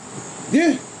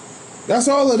 Yeah. That's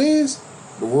all it is.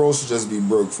 The world should just be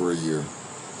broke for a year.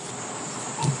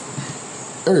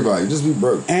 Everybody, just be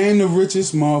broke. And the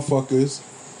richest motherfuckers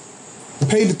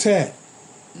pay the tab.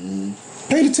 Mm-hmm.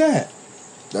 Pay the tab.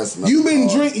 That's You've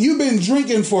been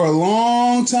drinking for a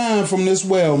long time from this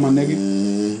well, my nigga.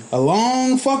 Mm-hmm. A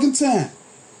long fucking time.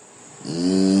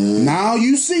 Mm-hmm. Now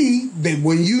you see that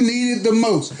when you need it the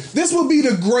most. This will be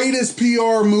the greatest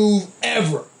PR move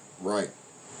ever. Right.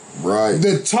 Right.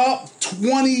 The top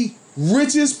 20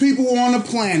 richest people on the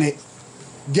planet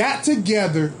got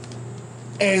together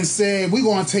and said, we're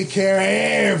going to take care of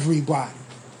everybody.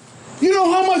 You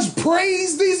know how much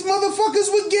praise these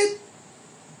motherfuckers would get?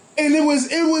 And it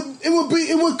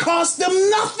would cost them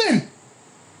nothing.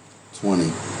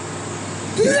 20.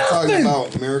 You're talking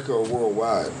about America or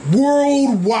worldwide?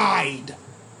 Worldwide.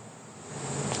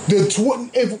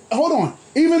 Hold on.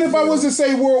 Even if I was to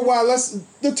say worldwide,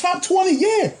 the top 20,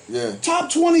 yeah.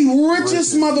 Top 20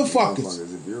 richest motherfuckers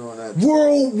If you're on that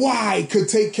worldwide could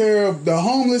take care of the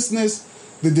homelessness,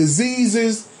 the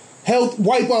diseases, health,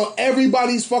 wipe out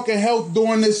everybody's fucking health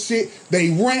during this shit. They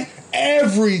rent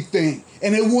everything,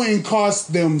 and it wouldn't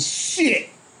cost them shit.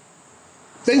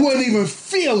 They wouldn't even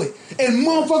feel it. And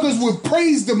motherfuckers would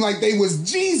praise them like they was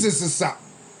Jesus or something.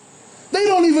 They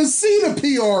don't even see the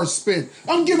PR spin.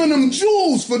 I'm giving them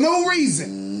jewels for no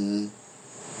reason.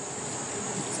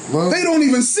 Well, they don't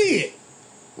even see it.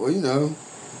 Well, you know.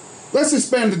 Let's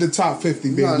expand to the top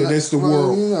 50, being that it's the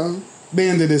world. You know.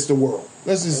 Being that it's the world.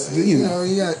 Let's just, you know.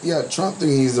 You got Trump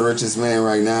thinking he's the richest man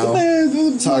right now.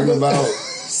 Man, talking about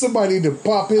somebody to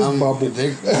pop his bubble.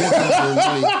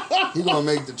 He's gonna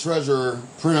make the treasurer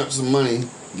print up some money,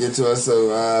 get to us. So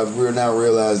we're now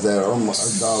realize that our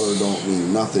dollar don't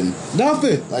mean nothing.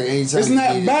 Nothing. Like anytime it's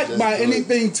not backed by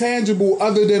anything tangible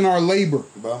other than our labor.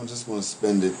 But I'm just gonna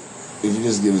spend it. If you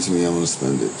just give it to me, I'm gonna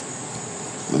spend it.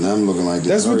 And I'm looking like this.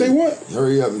 That's what they want.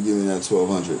 Hurry up and give me that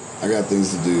 $1,200. I got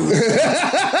things to do.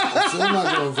 So I'm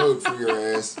not gonna vote for your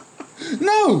ass.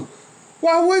 No.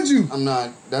 Why would you? I'm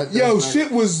not.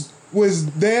 Shit was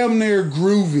damn near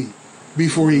groovy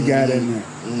before he got in there.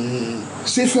 Mm-hmm.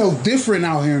 Shit felt different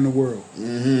out here in the world.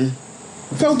 Mm-hmm.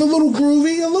 Felt a little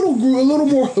groovy, a little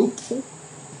more hopeful.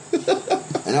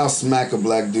 And I'll smack a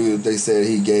black dude if they said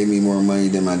he gave me more money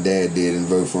than my dad did and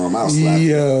vote for him. I'll slap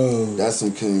him. That's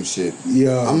some coon shit.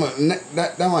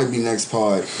 That might be next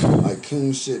pod. Like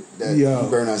coon shit that you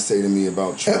better not say to me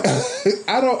about Trump.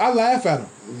 I laugh at him.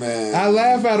 Man. I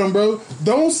laugh at him, bro.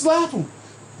 Don't slap him.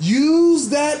 Use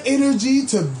that energy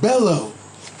to bellow.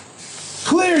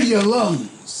 Clear your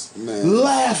lungs. Man.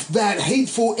 Laugh that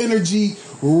hateful energy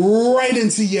right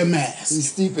into your mask.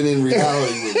 He's steeping in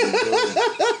reality with me,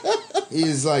 He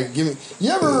is like, you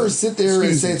ever sit there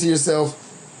and say to yourself,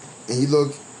 and you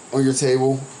look on your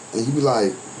table, and you be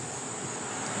like,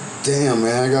 damn,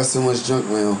 man, I got so much junk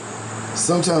mail.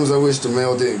 Sometimes I wish the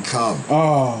mail didn't come.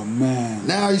 Oh, man.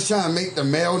 Now he's trying to make the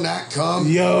mail not come.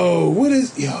 Yo.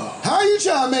 How are you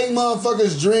trying to make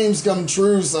motherfuckers' dreams come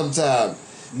true sometime?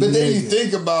 But then you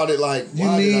think about it like, you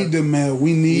need the mail.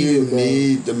 We need it. You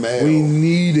need the mail. We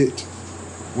need it.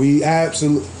 We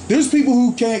absolutely. There's people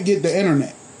who can't get the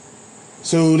internet,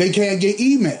 so they can't get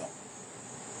email.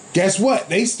 Guess what?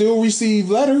 They still receive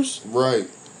letters. Right.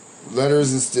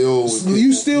 Letters is still.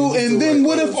 And then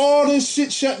what if all this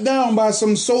shit shut down by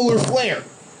some solar flare?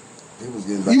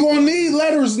 You gonna need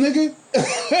letters, nigga.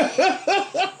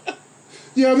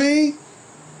 You know what I mean?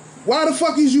 Why the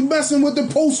fuck is you messing with the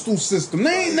postal system?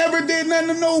 They ain't never did nothing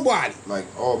to nobody. Like,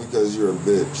 all because you're a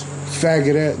bitch.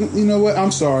 Faggot ass. You know what?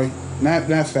 I'm sorry. Not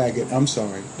faggot. I'm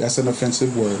sorry. That's an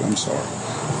offensive word. I'm sorry.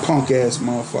 Punk ass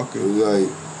motherfucker.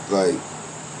 Like,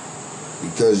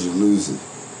 because you're losing.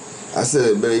 I said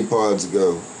it many parts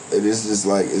ago. And it's just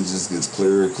like, it just gets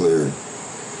clearer and clearer.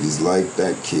 He's like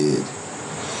that kid.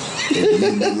 And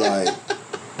you be like,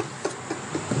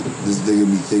 this nigga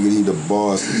be thinking he the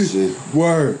boss and shit.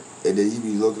 Word. And then you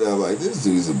be looking at him like, this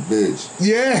dude's a bitch.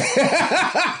 Yeah.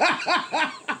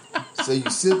 So you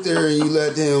sit there and you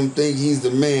let him think he's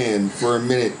the man for a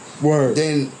minute. Word.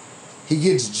 Then he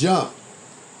gets jumped.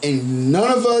 And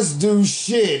none of us do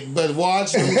shit but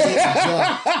watch him get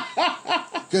jumped.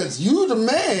 Because you the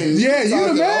man. Yeah, you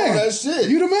the man. All that shit.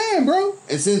 You the man, bro.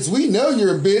 And since we know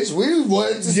you're a bitch, we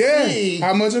wanted to see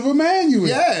how much of a man you is.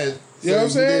 Yeah. You know what I'm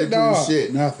saying?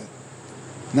 Shit. Nothing.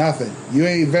 Nothing. You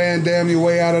ain't Van Damme your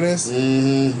way out of this.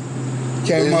 Mm-hmm.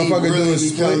 Can't And motherfucker he really do a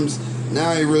split.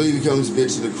 now he really becomes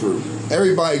bitch of the crew.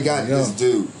 Everybody got this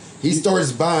dude. He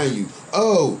starts buying you.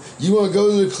 Oh, you want to go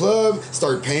to the club?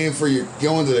 Start paying for your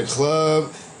going to the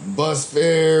club, bus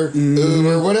fare,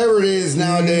 Uber, whatever it is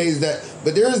nowadays.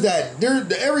 But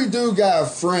every dude got a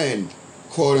friend,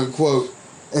 quote unquote.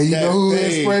 And you know who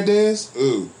his friend is?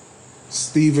 Ooh,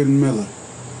 Stephen Miller.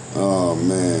 Oh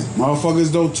man,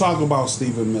 motherfuckers don't talk about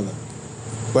Stephen Miller,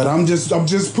 but I'm just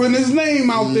putting his name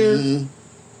out there.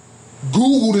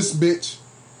 Google this bitch.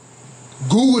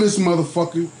 Google this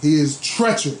motherfucker. He is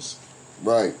treacherous.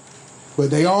 Right. But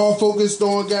they all focused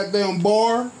on goddamn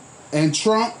Barr and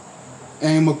Trump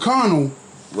and McConnell.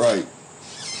 Right.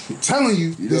 I'm telling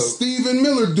you, this Stephen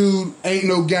Miller dude ain't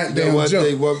no goddamn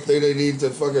joke. What thing they need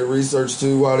to fucking research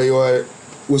too while they are at it?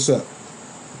 What's up?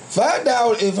 Find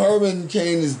out if Herman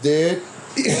Cain is dead.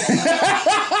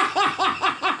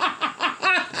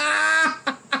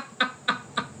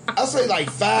 I'll say like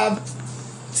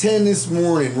 5:10 this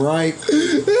morning, right?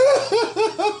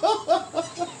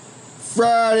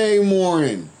 Friday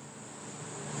morning.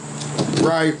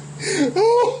 Right?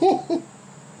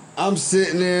 I'm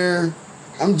sitting there.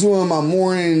 I'm doing my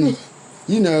morning,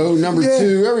 number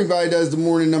 2. Everybody does the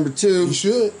morning number 2. You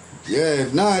should. Yeah,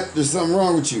 if not, there's something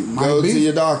wrong with you. Go to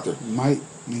your doctor. You might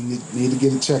need to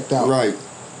get it checked out. Right.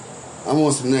 I'm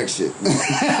on some next shit.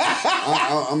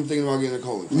 I'm thinking about getting a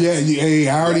colon. Yeah, hey,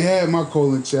 I already had my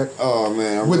colon checked. Oh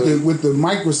man, with the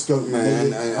microscope,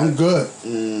 man. I'm good.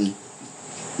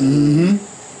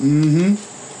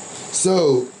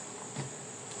 So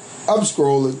I'm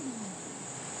scrolling.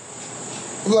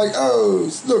 I'm like, oh,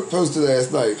 look, posted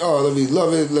last night. Oh, let me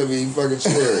love it. Let me fucking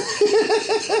share it.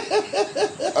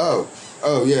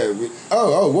 oh yeah.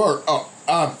 Work. Oh,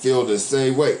 I feel the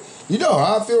same way. You know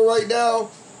how I feel right now?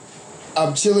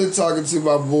 I'm chilling talking to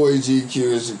my boy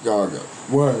GQ in Chicago.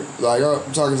 Word. Like, I'm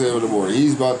talking to him in the morning.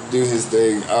 He's about to do his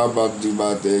thing. I'm about to do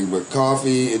my thing. But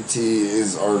coffee and tea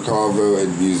is our convo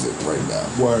and music right now.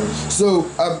 Word. So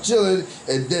I'm chilling,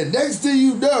 and then next thing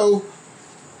you know,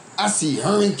 I see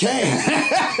Herman Cain.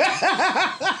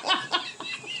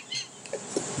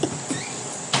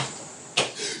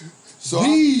 So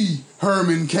the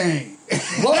Herman Cain.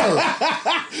 Word.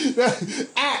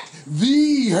 At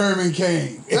the Herman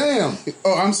Cain. Damn.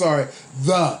 Oh, I'm sorry.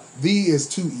 The is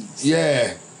 2 E's.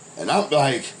 Yeah. And I'm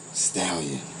like,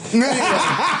 Stallion. We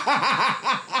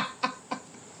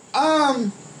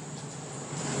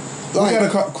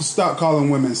gotta stop calling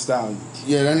women stallions.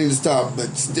 Yeah, I need to stop,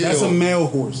 but still. That's a male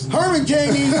horse. Herman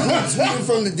Cain needs to be tweeting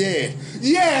from the dead.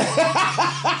 Yeah.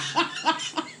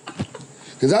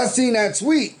 Because I seen that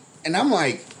tweet, and I'm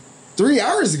like, 3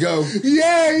 hours ago.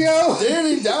 Yeah, yo.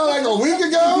 Didn't he die like a week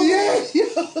ago? Yeah, yo.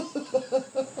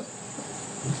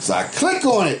 So I click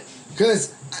on it,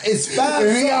 because it's 5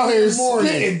 and he out here in the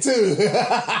morning. spitting, too.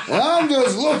 And I'm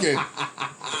just looking.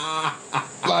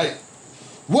 Like,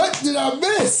 what did I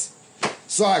miss?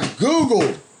 So I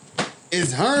Googled,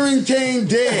 is Herman Cain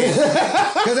dead?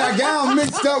 Because I got him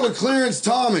mixed up with Clarence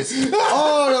Thomas.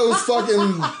 All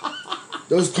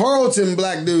those Carlton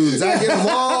black dudes. I get them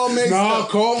all mixed up. No,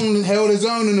 Carlton held his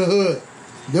own in the hood.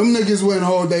 Them niggas wouldn't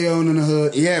hold their own in the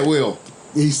hood. Yeah, Will.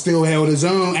 He still held his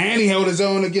own. And he held his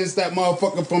own against that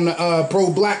motherfucker from the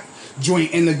pro-black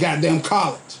joint in the goddamn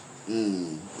college.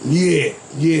 Yeah.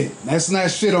 That's not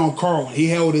shit on Carlton. He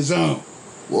held his own.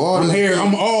 Well,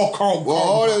 I'm all Carlton. Well,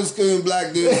 all those coon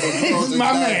black dudes from Carlton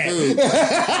my man.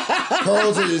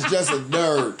 Carlton is just a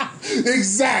nerd.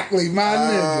 Exactly, my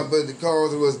nigga. But the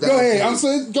Carlton was that.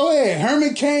 Go ahead.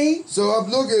 Herman Cain. So I'm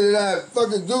looking at that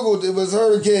fucking Googled it was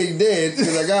Herman Cain dead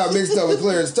because I got mixed up with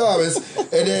Clarence Thomas,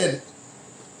 and then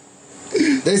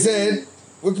they said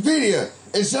Wikipedia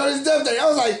and showed his death date. I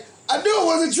was like, I knew it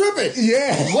wasn't tripping.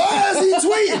 Yeah. Why is he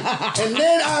tweeting? And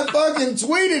then I fucking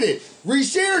tweeted it,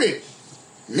 reshared it.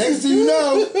 Next thing you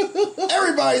know,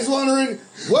 everybody's wondering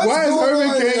why is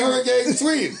Herman Cain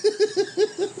tweeting.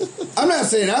 I'm not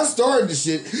saying I started the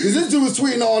shit because this dude was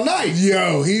tweeting all night.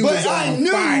 Yo, he was on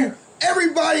fire.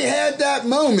 Everybody had that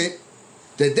moment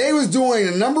that they was doing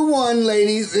a number 1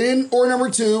 ladies or number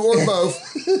 2 or both.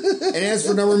 And as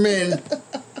for the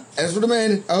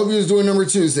men, I hope you was doing number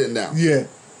 2 sitting down. Yeah.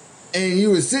 And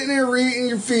you was sitting there reading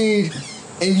your feed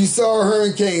and you saw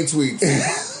Herman Cain tweets.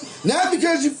 Not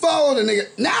because you follow the nigga.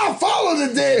 Now follow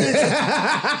the dead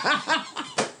nigga.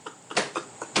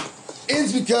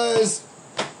 It's because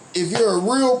if you're a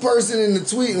real person in the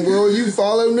tweeting world, you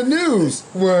follow the news.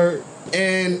 Word.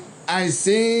 And I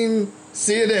seen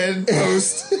CNN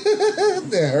post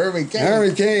that Herman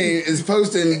Cain is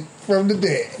posting from the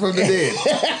dead.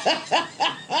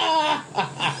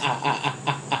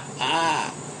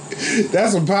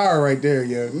 That's some power right there,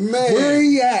 yo. Man. Where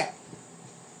he at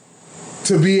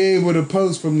to be able to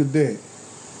post from the dead?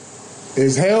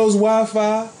 Is hell's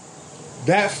Wi-Fi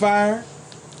that fire?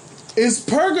 Is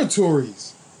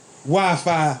purgatory's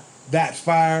Wi-Fi that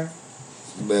fire?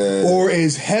 Man. Or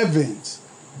is heaven's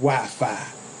Wi-Fi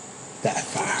that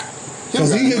fire?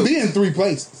 Because he could be in three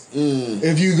places.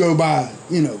 If you go by,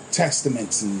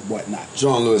 testaments and whatnot.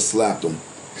 John Lewis slapped him.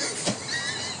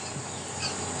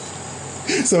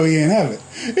 So he in heaven.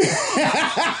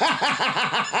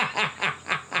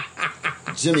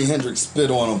 Jimi Hendrix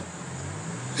spit on him.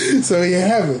 So he in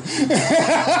heaven.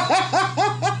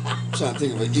 I'm trying to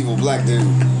think of an evil black dude.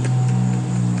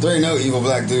 There ain't no evil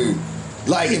black dude.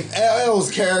 Like if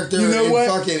LL's character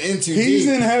fucking into he's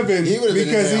in heaven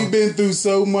because he's been through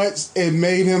so much it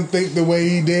made him think the way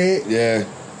he did. Yeah.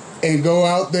 And go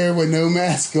out there with no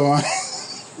mask on.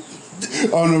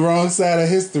 On the wrong side of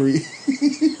history.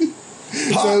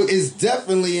 Pac is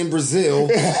definitely in Brazil.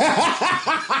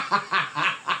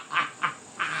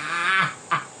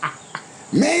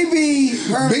 Maybe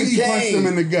Herman Biggie punched him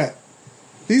in the gut.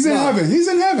 He's in heaven. He's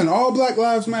in heaven. All Black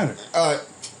Lives Matter.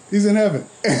 He's in heaven.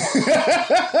 He's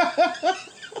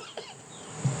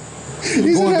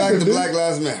going in back heaven, to dude. Black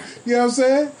Lives Matter. You know what I'm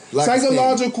saying?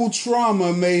 Psychological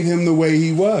trauma made him the way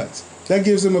he was. That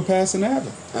gives him a pass in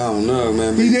heaven. I don't know,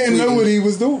 man. He didn't know what he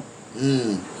was doing.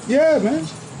 Yeah, man.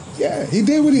 Yeah, he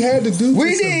did what he had to do We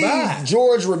to survive. need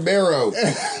George Romero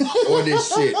on this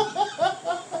shit.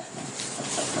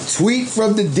 Tweet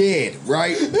from the dead,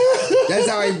 right? That's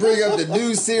how he bring up the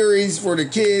new series for the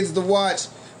kids to watch,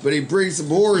 but he brings some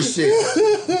horror shit.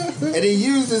 And he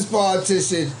used this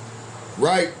politician,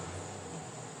 right?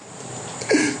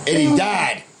 And he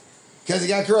died. Because he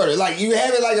got corona. Like, you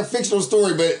have it like a fictional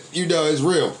story, but it's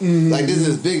real. Like, this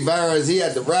is big virus. He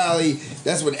had the rally.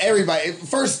 That's when everybody... It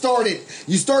first started...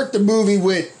 You start the movie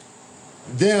with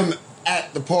them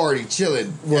at the party,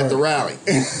 chilling at the rally.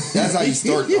 That's how you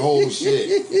start the whole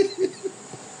shit.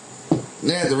 And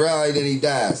then at the rally, then he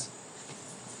dies.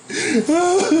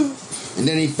 And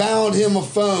then he found him a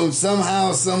phone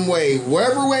somehow, some way,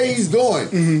 wherever way he's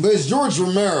going. But it's George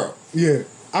Romero. Yeah.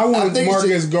 I want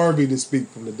Marcus Garvey to speak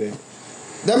from the dead.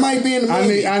 That might be in the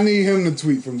movie. I need him to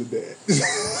tweet from the dead.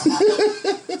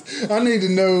 I need to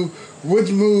know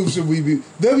which move should we be.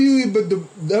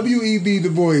 W.E.B. Du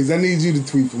Bois, I need you to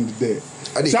tweet from the dead.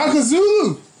 Shaka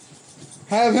Zulu,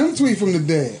 have him tweet from the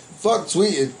dead. Fuck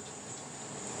tweeting.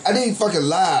 I need fucking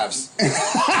lives.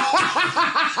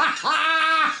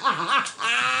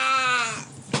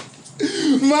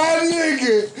 My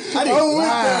nigga. I need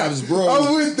lives, bro.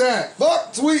 I'm with that.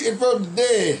 Fuck tweeting from the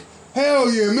dead.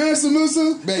 Hell yeah, Mansa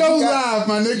Musa, go live,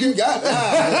 my nigga. You got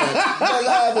live. Go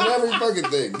live in every fucking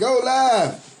thing. Go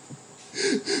live.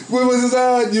 What was his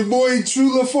your boy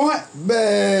True Lafont?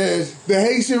 Man. The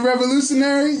Haitian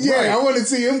revolutionary? Yeah, right. I want to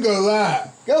see him go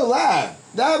live. Go live.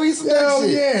 That'll be some Hell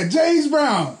shit. Yeah, James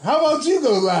Brown. How about you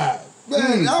go live?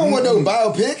 Man, I don't want no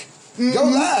biopic. Go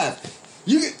live.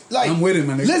 You get, like, I'm with it,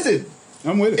 my nigga. Listen.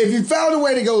 I'm with it. If you found a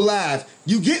way to go live,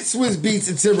 you get Swiss Beats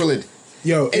and Timberland.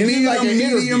 Yo, any like of them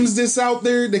mediums that's out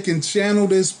there that can channel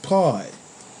this pod.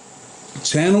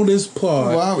 Channel this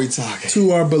pod. Why are we talking?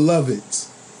 To our beloveds.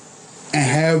 And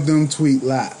have them tweet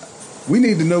live. We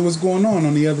need to know what's going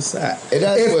on the other side. And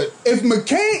that's if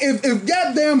McCain, if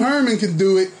goddamn Herman can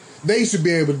do it, they should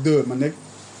be able to do it, my nigga.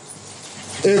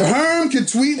 If Herm can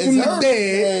tweet from the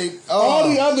dead, all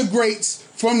the other greats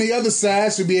from the other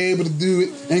side should be able to do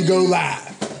it and go live.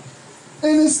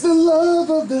 And it's the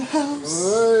love of the house.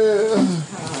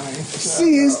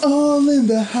 She is all in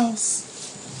the house.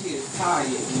 She is tired.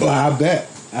 Well, I bet.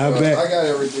 I bet. I got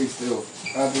everything still.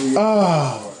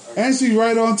 And she's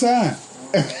right on time.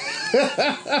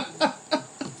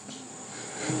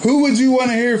 Who would you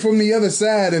want to hear from the other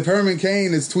side if Herman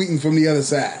Cain is tweeting from the other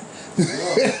side?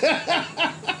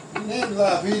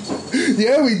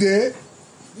 Yeah, we did.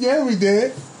 Yeah, we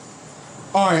did.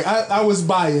 All right, I was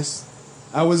biased.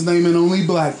 I was naming only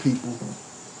black people.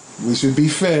 We should be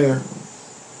fair.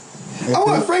 I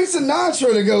want Frank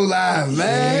Sinatra to go live,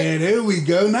 man. Yeah, there we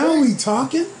go. Now we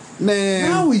talking. Man.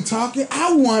 Now we talking.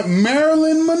 I want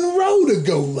Marilyn Monroe to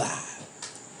go live.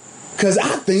 Because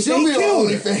I think she'll they be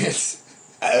killed her. OnlyFans.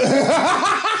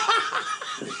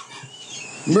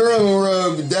 Marilyn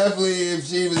Monroe, definitely, if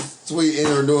she was tweeting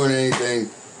or doing anything,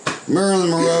 Marilyn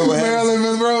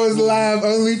Monroe is live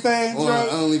OnlyFans, on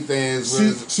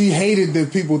OnlyFans. She hated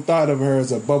that people thought of her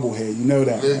as a bubblehead. You know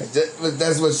that, right? But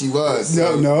that's what she was.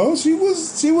 So. No, she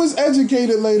was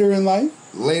educated later in life.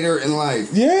 Later in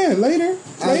life. Yeah, later.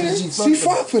 She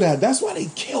fought for that. That's why they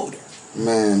killed her.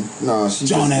 Man, no,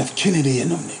 John F. Kennedy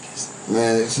and them niggas.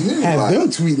 Man, she need to Have lie. them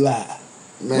tweet live.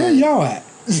 Man. Where y'all at?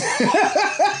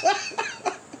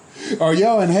 Are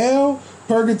y'all in hell,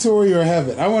 purgatory, or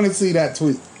heaven? I want to see that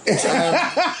tweet.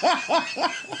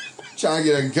 Trying to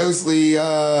get a ghostly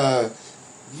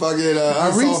fucking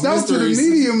I reached out to the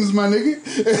mediums, my nigga.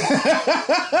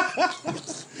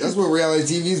 That's what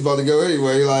reality TV's about to go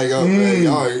anyway. Like, oh man,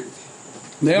 y'all.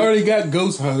 They already got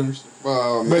ghost hunters,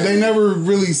 Oh, man. but they never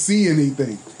really see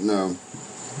anything. No.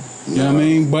 You know what I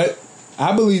mean? But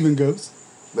I believe in ghosts.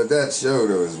 But that show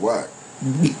though is whack.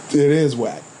 It is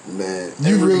whack. Man,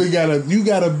 You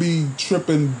gotta be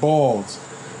tripping balls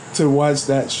to watch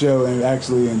that show and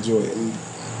actually enjoy it.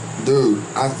 dude,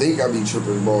 I think I be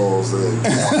tripping balls.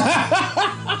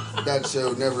 That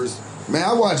show never. Man,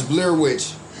 I watched Blair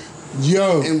Witch.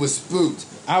 Yo, And was spooked.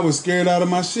 I was scared out of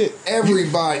my shit.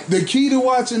 Everybody. The key to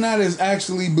watching that is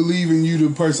actually believing you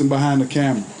the person behind the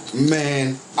camera.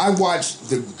 Man, I watched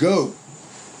The Goat.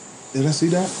 Did I see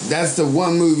that? That's the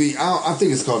one movie. I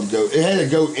think it's called The Goat. It had a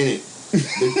goat in it.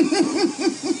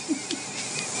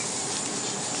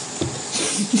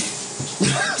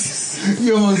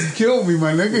 You almost killed me,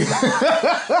 my nigga.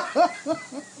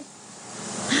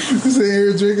 Sitting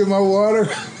here drinking my water.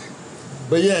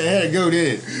 But yeah, it had a goat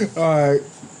in it. Alright.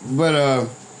 But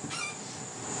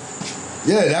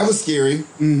yeah, that was scary.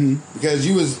 Mm-hmm. Because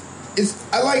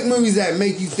I like movies that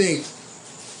make you think,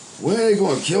 when are they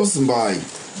going to kill somebody?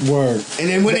 Word. And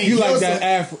then when they you kill like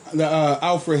that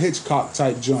Alfred Hitchcock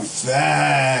type joint.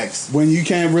 Facts. When you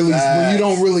can't really, when you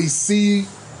don't really see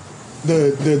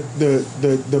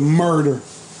the murder,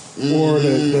 or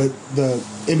the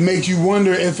it makes you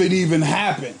wonder if it even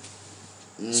happened.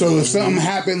 So if something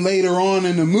happened later on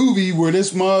in the movie where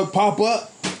this mug pop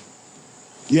up,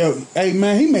 yo, hey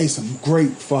man, he made some great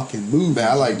fucking movies. Man,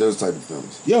 I like those type of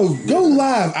films. Yo, go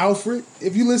live, Alfred.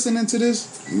 If you listening to this,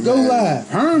 go live.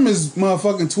 Herm is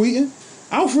motherfucking tweeting.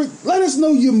 Alfred, let us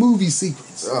know your movie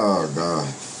secrets. Oh God.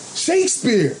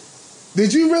 Shakespeare,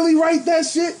 did you really write that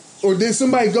shit? Or did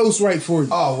somebody ghostwrite for you?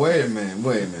 Oh, wait a minute.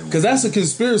 Because that's a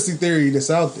conspiracy theory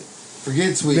that's out there.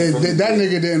 Forget tweet. That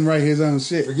nigga didn't write his own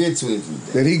shit. Forget tweet.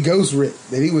 That he ghostwrit.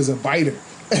 That he was a biter.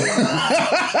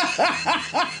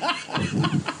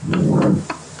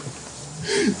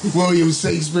 William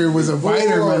Shakespeare was a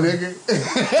biter, my nigga.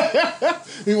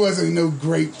 He wasn't no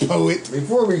great poet.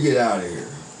 Before we get out of here.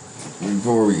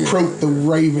 Croak the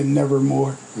raven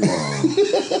nevermore.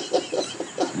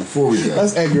 Before we go.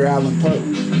 That's Edgar Allan Poe.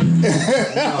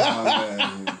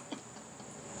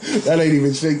 That ain't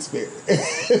even Shakespeare.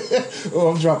 Oh,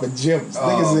 I'm dropping gems.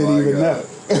 Niggas didn't even know.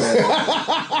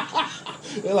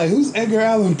 They're like, who's Edgar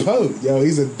Allan Poe? Yo,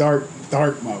 he's a dark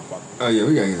motherfucker. Oh yeah,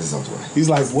 we gotta get this off the way. He's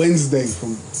like Wednesday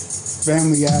from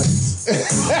Family Addams.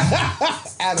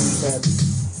 Addams Family.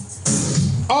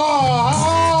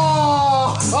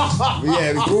 Oh!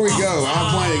 Yeah, before we go, I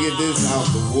want to get this out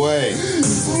the way.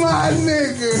 My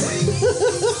nigga.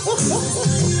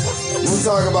 We'll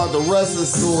talk about the rest of the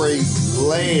story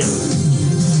later.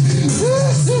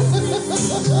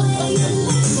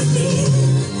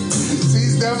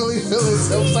 He's definitely feeling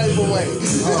some type of way.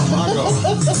 Oh my God.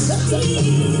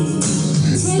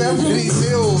 Stephanie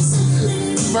Mills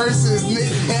versus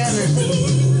Nick Cannon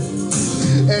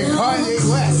and Kanye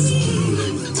West.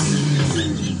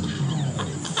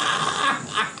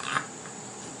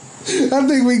 I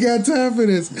think we got time for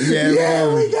this.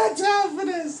 Yeah, we got time for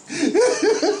this.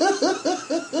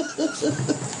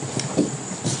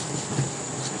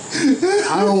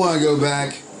 I don't want to go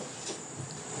back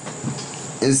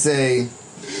and say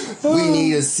we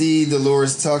need to see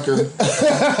Dolores Tucker.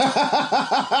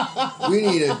 We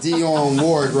need a Dionne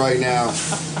Ward right now.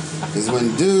 Because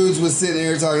when dudes was sitting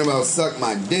there talking about suck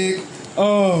my dick,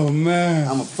 oh man,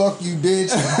 I'ma fuck you,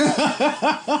 bitch.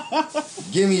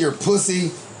 Give me your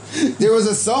pussy. There was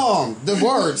a song, the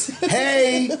words,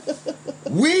 hey,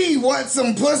 we want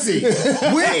some pussy.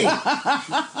 We.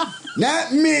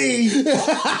 Not me.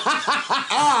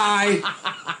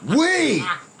 We.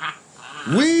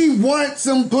 We want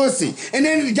some pussy. And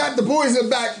then he got the boys in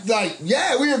the back like,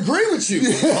 yeah, we agree with you.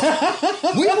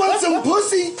 We want some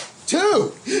pussy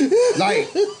too.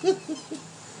 Like,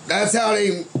 that's how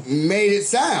they made it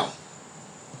sound.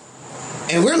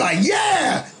 And we're like,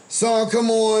 yeah, song come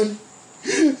on.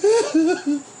 And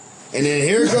then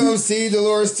here comes C.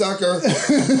 Dolores Tucker and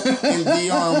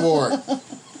Dionne Ward.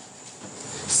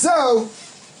 So,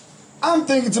 I'm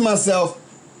thinking to myself,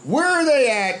 where are they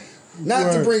at?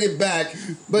 Not to bring it back,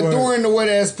 but during the wet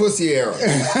ass pussy era.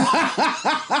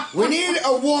 We need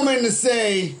a woman to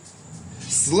say,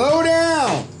 slow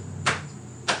down.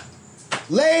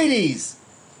 Ladies.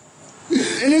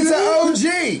 And it's an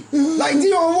OG. Like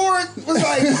Dionne Ward was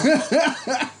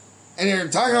like, And they're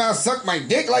talking about suck my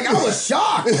dick. Like, I was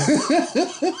shocked.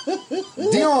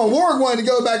 Dionne Warwick wanted to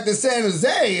go back to San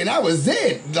Jose, and that was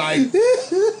it. Like,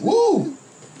 woo.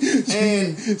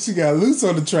 And she got loose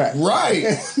on the track.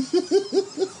 Right.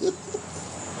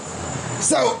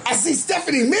 So I see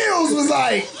Stephanie Mills was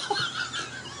like,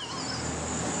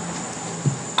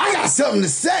 I got something to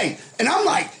say. And I'm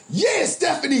like, yeah,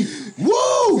 Stephanie,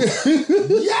 woo!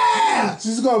 Yeah!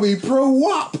 She's gonna be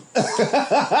pro-WAP.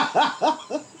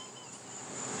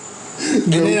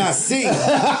 And then I see.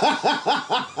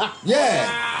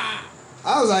 Yeah.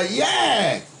 I was like,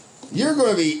 yeah. You're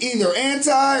going to be either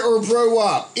anti or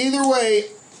pro-WAP. Either way,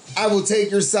 I will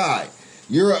take your side.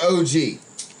 You're an OG.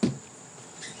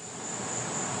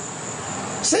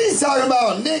 She's talking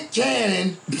about Nick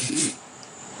Cannon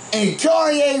and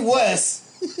Kanye West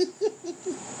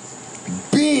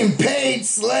being paid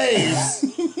slaves.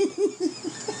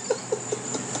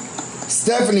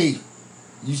 Stephanie,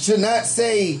 you should not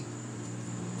say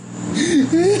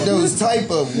those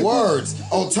type of words.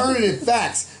 Alternative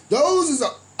facts. Those is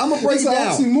I'm gonna break it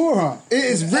down. Oxymoron.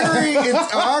 It's an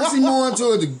oxymoron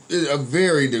to a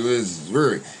very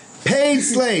paid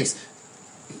slaves.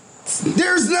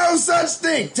 There's no such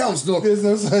thing. Tell them, Snook. There's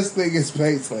no such thing as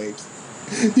paid slaves.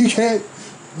 You can't.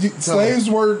 Slaves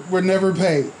were never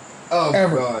paid. Oh,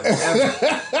 ever. God.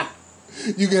 Ever.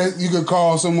 You could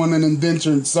call someone an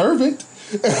indentured servant.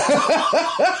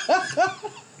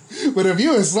 But if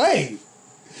you're a slave,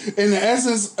 in the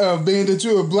essence of being that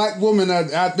you're a black woman,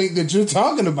 I think that you're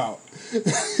talking about,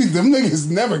 them niggas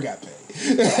never got paid.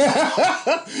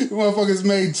 Motherfuckers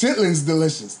made chitlins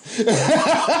delicious.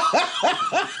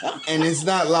 And it's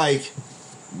not like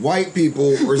white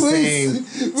people were saying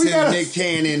to Nick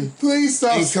Cannon and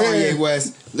Kanye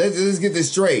West, let's get this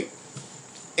straight.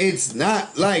 It's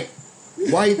not like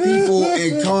white people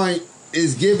and Kanye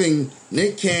is giving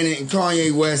Nick Cannon and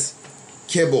Kanye West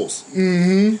kibbles.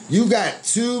 Mm-hmm. You got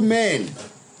two men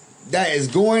that is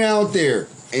going out there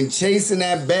and chasing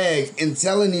that bag and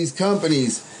telling these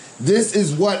companies, this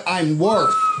is what I'm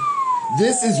worth.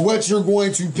 This is what you're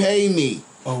going to pay me.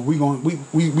 Oh, we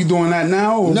doing that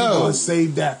now? Or no, we gonna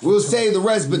save that. We'll save the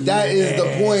rest, but that is the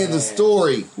point of the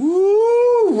story.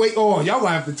 Woo! Wait, y'all gonna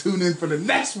have to tune in for the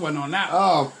next one on that.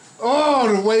 Oh,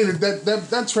 the way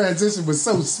that transition was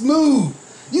so smooth.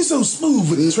 You so smooth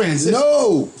with the transition.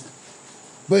 No,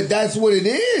 but that's what it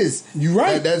is. You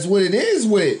right. That's what it is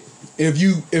with it. If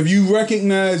you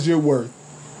recognize your worth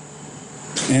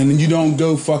and you don't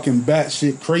go fucking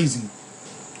batshit crazy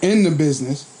in the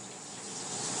business,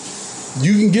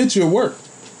 you can get your worth,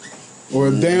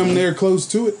 or damn near close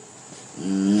to it.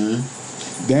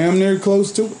 Damn near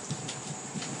close to it.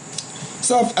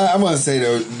 So I'm gonna say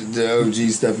the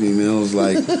OG Stephanie Mills,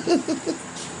 like,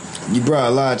 you brought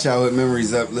a lot of childhood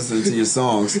memories up listening to your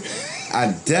songs.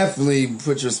 I definitely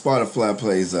put your Spotify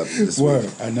plays up this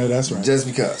week. I know that's right. Just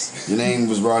because your name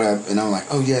was brought up, and I'm like,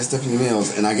 oh yeah, Stephanie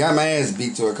Mills, and I got my ass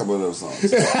beat to a couple of those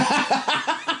songs.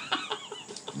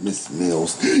 Miss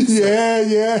Mills.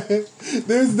 Yeah.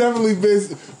 There's definitely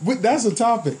been. That's a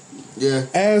topic. Yeah.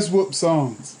 Ass whoop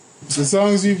songs. The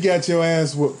songs you've got your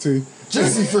ass whooped to.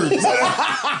 Juicy Fruit.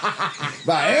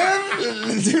 By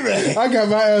him? I got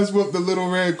my ass whooped the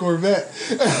Little Red Corvette.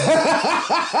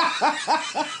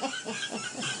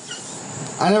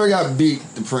 I never got beat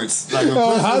the Prince. Like, when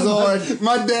Prince was on.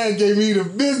 My dad gave me the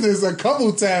business a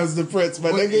couple times, the Prince.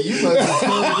 But nigga, you must have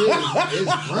told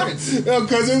it's Prince.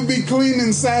 Because it would be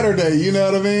cleaning Saturday, you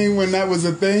know what I mean? When that was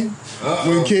a thing.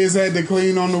 When kids had to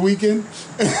clean on the weekend.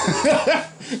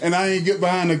 And I ain't get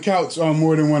behind the couch on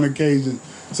more than one occasion.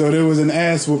 So there was an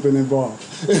ass whooping involved.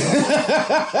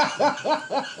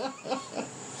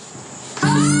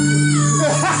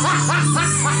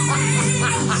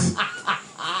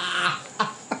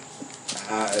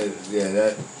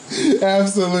 That.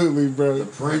 Absolutely, bro. The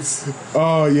Prince.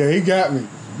 Oh, yeah, he got me.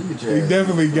 He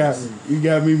definitely got me. He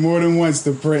got me more than once,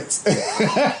 the Prince. Man,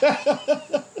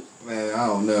 I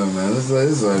don't know, man. This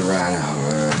is right now,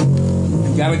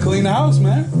 man. You gotta clean the house,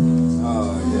 man.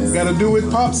 Oh, yeah. You gotta do what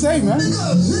Pop say, man.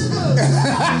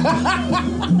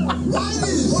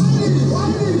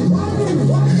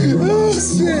 Oh,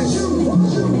 shit.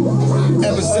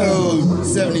 Episode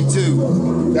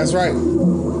 72. That's right.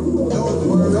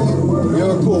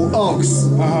 Your cool unks.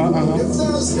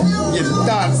 Your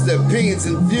thoughts, the opinions,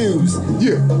 and views.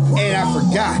 Yeah. And I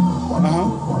forgot.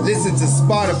 Listen to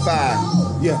Spotify.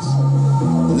 Yes.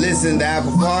 Listen to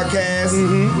Apple Podcasts.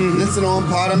 Listen on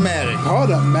Podomatic.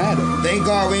 Podomatic. Thank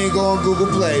God we ain't going Google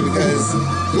Play, because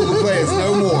Google Play is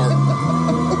no more.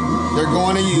 They're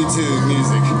going to YouTube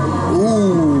Music.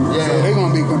 Ooh. Yeah. So they're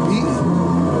gonna be competing.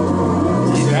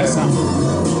 Yeah. That sounds good.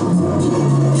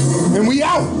 And we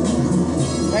out.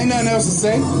 Ain't nothing else to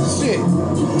say. Shit.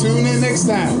 Tune in next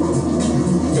time.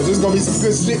 Because there's going to be some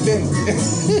good shit then.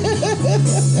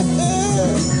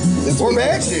 Or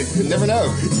bad shit. You never know.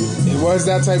 It was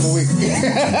that type of week.